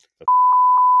know, I don't think that's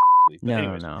No,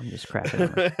 I'm just cracking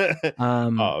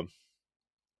on.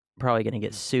 Probably gonna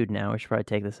get sued now. We should probably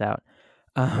take this out.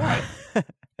 Why?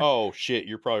 Oh shit,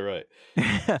 you're probably right.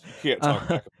 You can't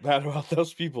talk bad about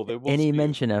those people. They will any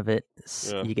mention of it,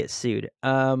 you get sued.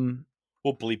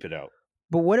 We'll bleep it out.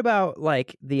 But what about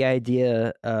like the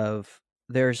idea of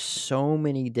there's so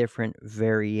many different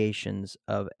variations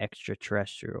of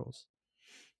extraterrestrials?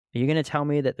 Are you going to tell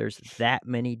me that there's that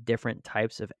many different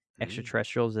types of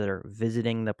extraterrestrials that are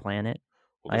visiting the planet?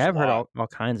 Well, I've heard all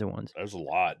kinds of ones. There's a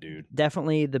lot, dude.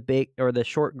 Definitely the big or the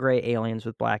short gray aliens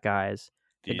with black eyes.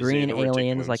 The green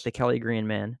aliens like the Kelly Green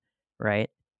Men, right?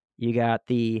 You got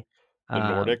the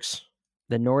Nordics.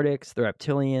 The Nordics, the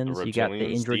reptilians, you got the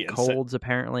Indrid Colds,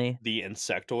 apparently. The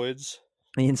insectoids.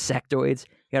 You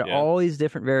got all these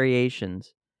different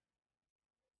variations.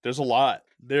 There's a lot.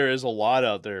 There is a lot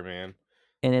out there, man.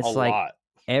 And it's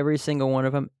every single one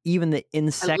of them, even the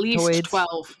insectoids, at least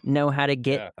 12. know how to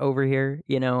get over here,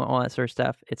 all that sort of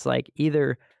stuff. It's like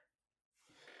either...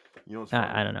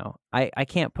 I don't know. I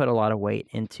can't put a lot of weight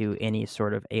into any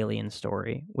sort of alien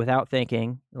story without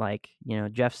thinking, like,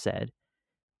 Jeff said,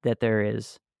 that there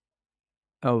is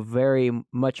a very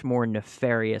much more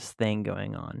nefarious thing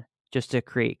going on just to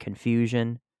create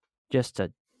confusion, just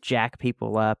to jack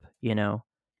people up,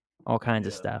 all kinds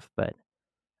of stuff. But,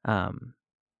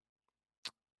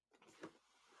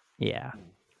 yeah.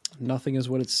 Nothing is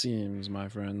what it seems, my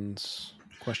friends.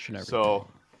 Question everything. So,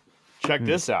 check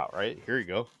this out, right? Here you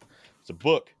go. It's a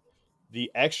book, The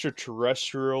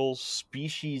Extraterrestrial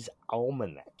Species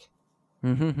Almanac.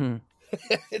 Mm-hmm.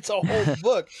 It's a whole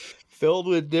book filled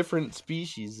with different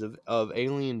species of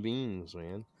alien beings,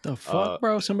 man. The fuck,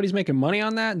 bro? Somebody's making money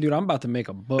on that? Dude, I'm about to make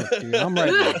a book, dude. I'm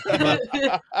ready.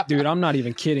 Dude, I'm not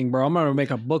even kidding, bro. I'm going to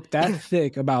make a book that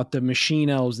thick about the machine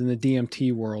elves in the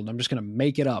DMT world. I'm just going to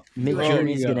make it up.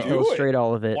 Midjourney's going to illustrate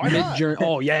all of it. Midjourney.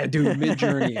 Oh, yeah, dude.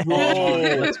 Midjourney.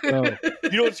 Oh, let's go.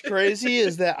 You know what's crazy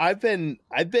is that I've been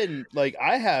like,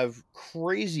 I have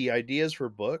crazy ideas for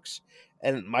books,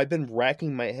 and I've been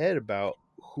racking my head about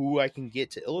who I can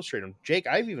get to illustrate them. Jake,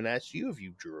 I've even asked you if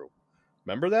you drew.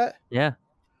 Remember that? Yeah.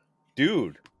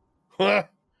 Dude. We're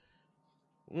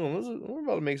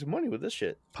about to make some money with this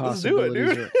shit. Let's do it,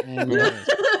 dude.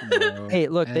 Hey,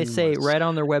 look, they say right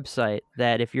on their website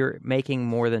that if you're making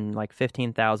more than like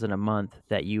 $15,000 a month,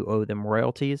 that you owe them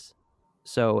royalties.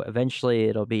 So eventually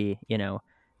it'll be, a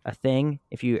thing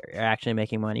if you are actually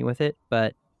making money with it.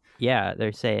 But yeah,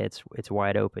 they say it's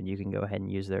wide open. You can go ahead and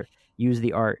use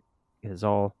the art. It's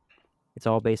all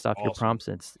based off your prompts.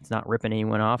 It's not ripping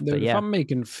anyone off. Dude, but yeah, if I'm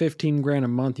making $15,000 a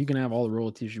month, you can have all the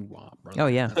royalties you want, bro. Oh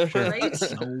yeah, sure. Right?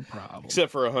 No problem.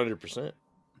 Except for 100%.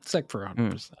 Except for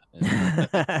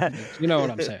 100%. You know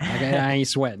what I'm saying? Like, I ain't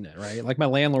sweating it, right? Like my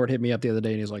landlord hit me up the other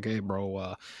day and he's like, "Hey,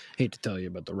 bro, hate to tell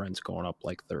you, but the rent's going up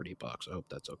like $30. I hope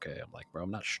that's okay." I'm like, "Bro,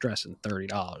 I'm not stressing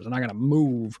 $30. I'm not gonna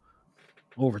move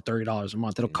over $30 a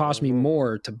month. It'll cost me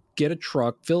more to get a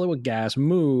truck, fill it with gas,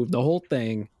 move the whole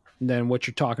thing." Than what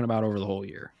you're talking about over the whole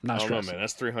year. I'm not stressing. Man.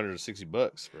 That's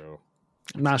 $360, bro.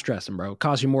 I'm not stressing, bro. It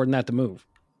costs you more than that to move.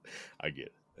 I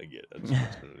get it. That's what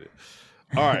it's gonna do.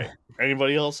 All right.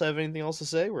 Anybody else have anything else to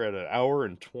say? We're at 1 hour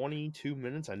and 22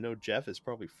 minutes. I know Jeff is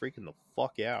probably freaking the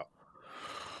fuck out.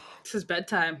 This is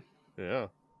bedtime. Yeah.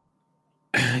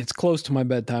 It's close to my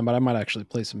bedtime, but I might actually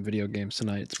play some video games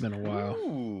tonight. It's been a while.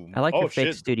 Ooh. I like your fake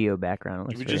shit. studio background.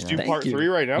 Did we Looks just very do nice. part Thank you. 3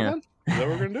 right now, Yeah. man? Is that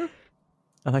what we're gonna do?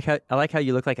 I like how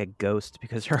you look like a ghost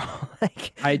because you're all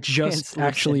like. I just translucent.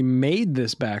 actually made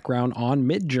this background on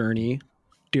Midjourney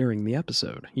during the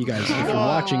episode. You guys, if you're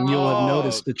watching, you'll have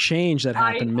noticed the change that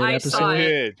happened I mid-episode. saw it.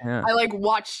 Did. Yeah. I like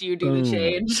watched you do the Boom.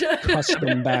 change.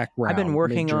 Custom background. I've been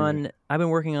working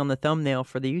Midjourney. on the thumbnail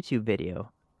for the YouTube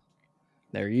video.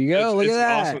 There you go. Look at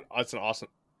that. Awesome. That's an awesome.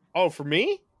 Oh, for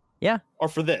me? Yeah. Or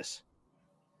for this?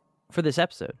 For this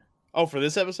episode. Oh, for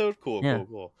this episode? Cool, Yeah.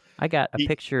 cool. I got a He-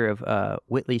 picture of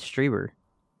Whitley Strieber,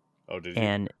 Oh, did you?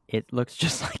 and it looks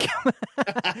just like him.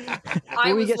 I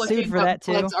Will we was get sued looking for up that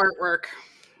too? Blood's artwork,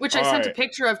 which I All sent a right.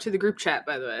 picture of to the group chat,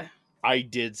 by the way. I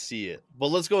did see it. But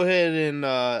let's go ahead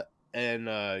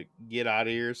and get out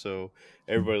of here so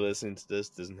everybody listening to this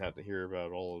doesn't have to hear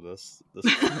about all of this.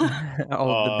 All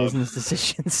of the business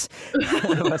decisions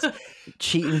of us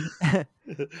cheating.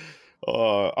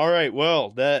 All right. Well,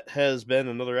 that has been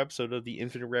another episode of the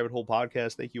Infinite Rabbit Hole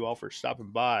podcast. Thank you all for stopping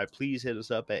by. Please hit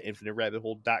us up at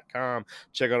infiniterabbithole.com.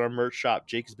 Check out our merch shop.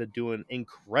 Jake has been doing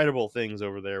incredible things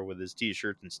over there with his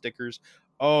t-shirts and stickers.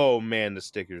 Oh man, the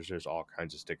stickers. There's all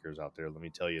kinds of stickers out there. Let me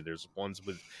tell you, there's ones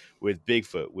with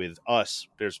Bigfoot, with us.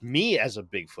 There's me as a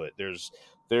Bigfoot. There's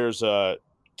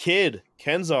Kid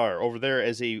Kenzar over there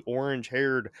as a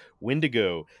orange-haired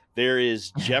Wendigo. There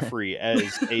is Jeffrey as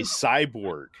a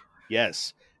cyborg.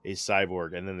 Yes, a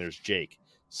cyborg. And then there's Jake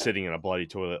sitting in a bloody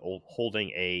toilet holding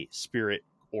a spirit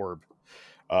orb.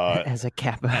 As a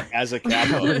kappa. As a Covered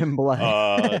kappa. in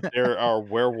blood. There are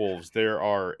werewolves. There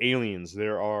are aliens.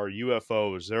 There are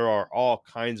UFOs. There are all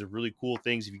kinds of really cool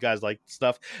things. If you guys like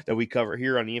stuff that we cover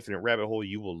here on the Infinite Rabbit Hole,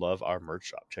 you will love our merch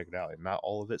shop. Check it out. And not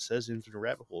all of it says Infinite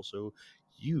Rabbit Hole, so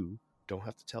you don't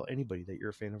have to tell anybody that you're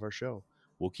a fan of our show.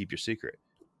 We'll keep your secret.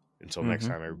 Until next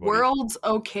time, everybody. World's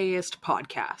okayest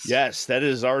podcast. Yes, that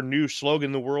is our new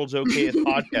slogan, the world's okayest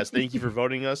podcast. Thank you for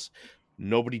voting us.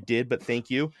 Nobody did, but thank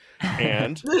you.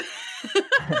 And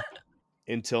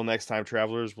until next time,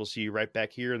 travelers, we'll see you right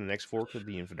back here in the next fork of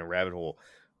the Infinite Rabbit Hole.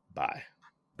 Bye.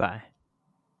 Bye.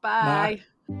 Bye.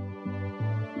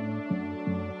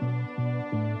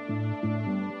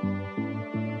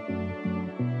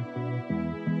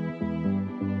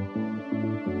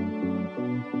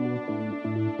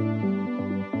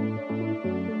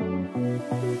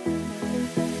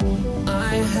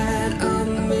 I had a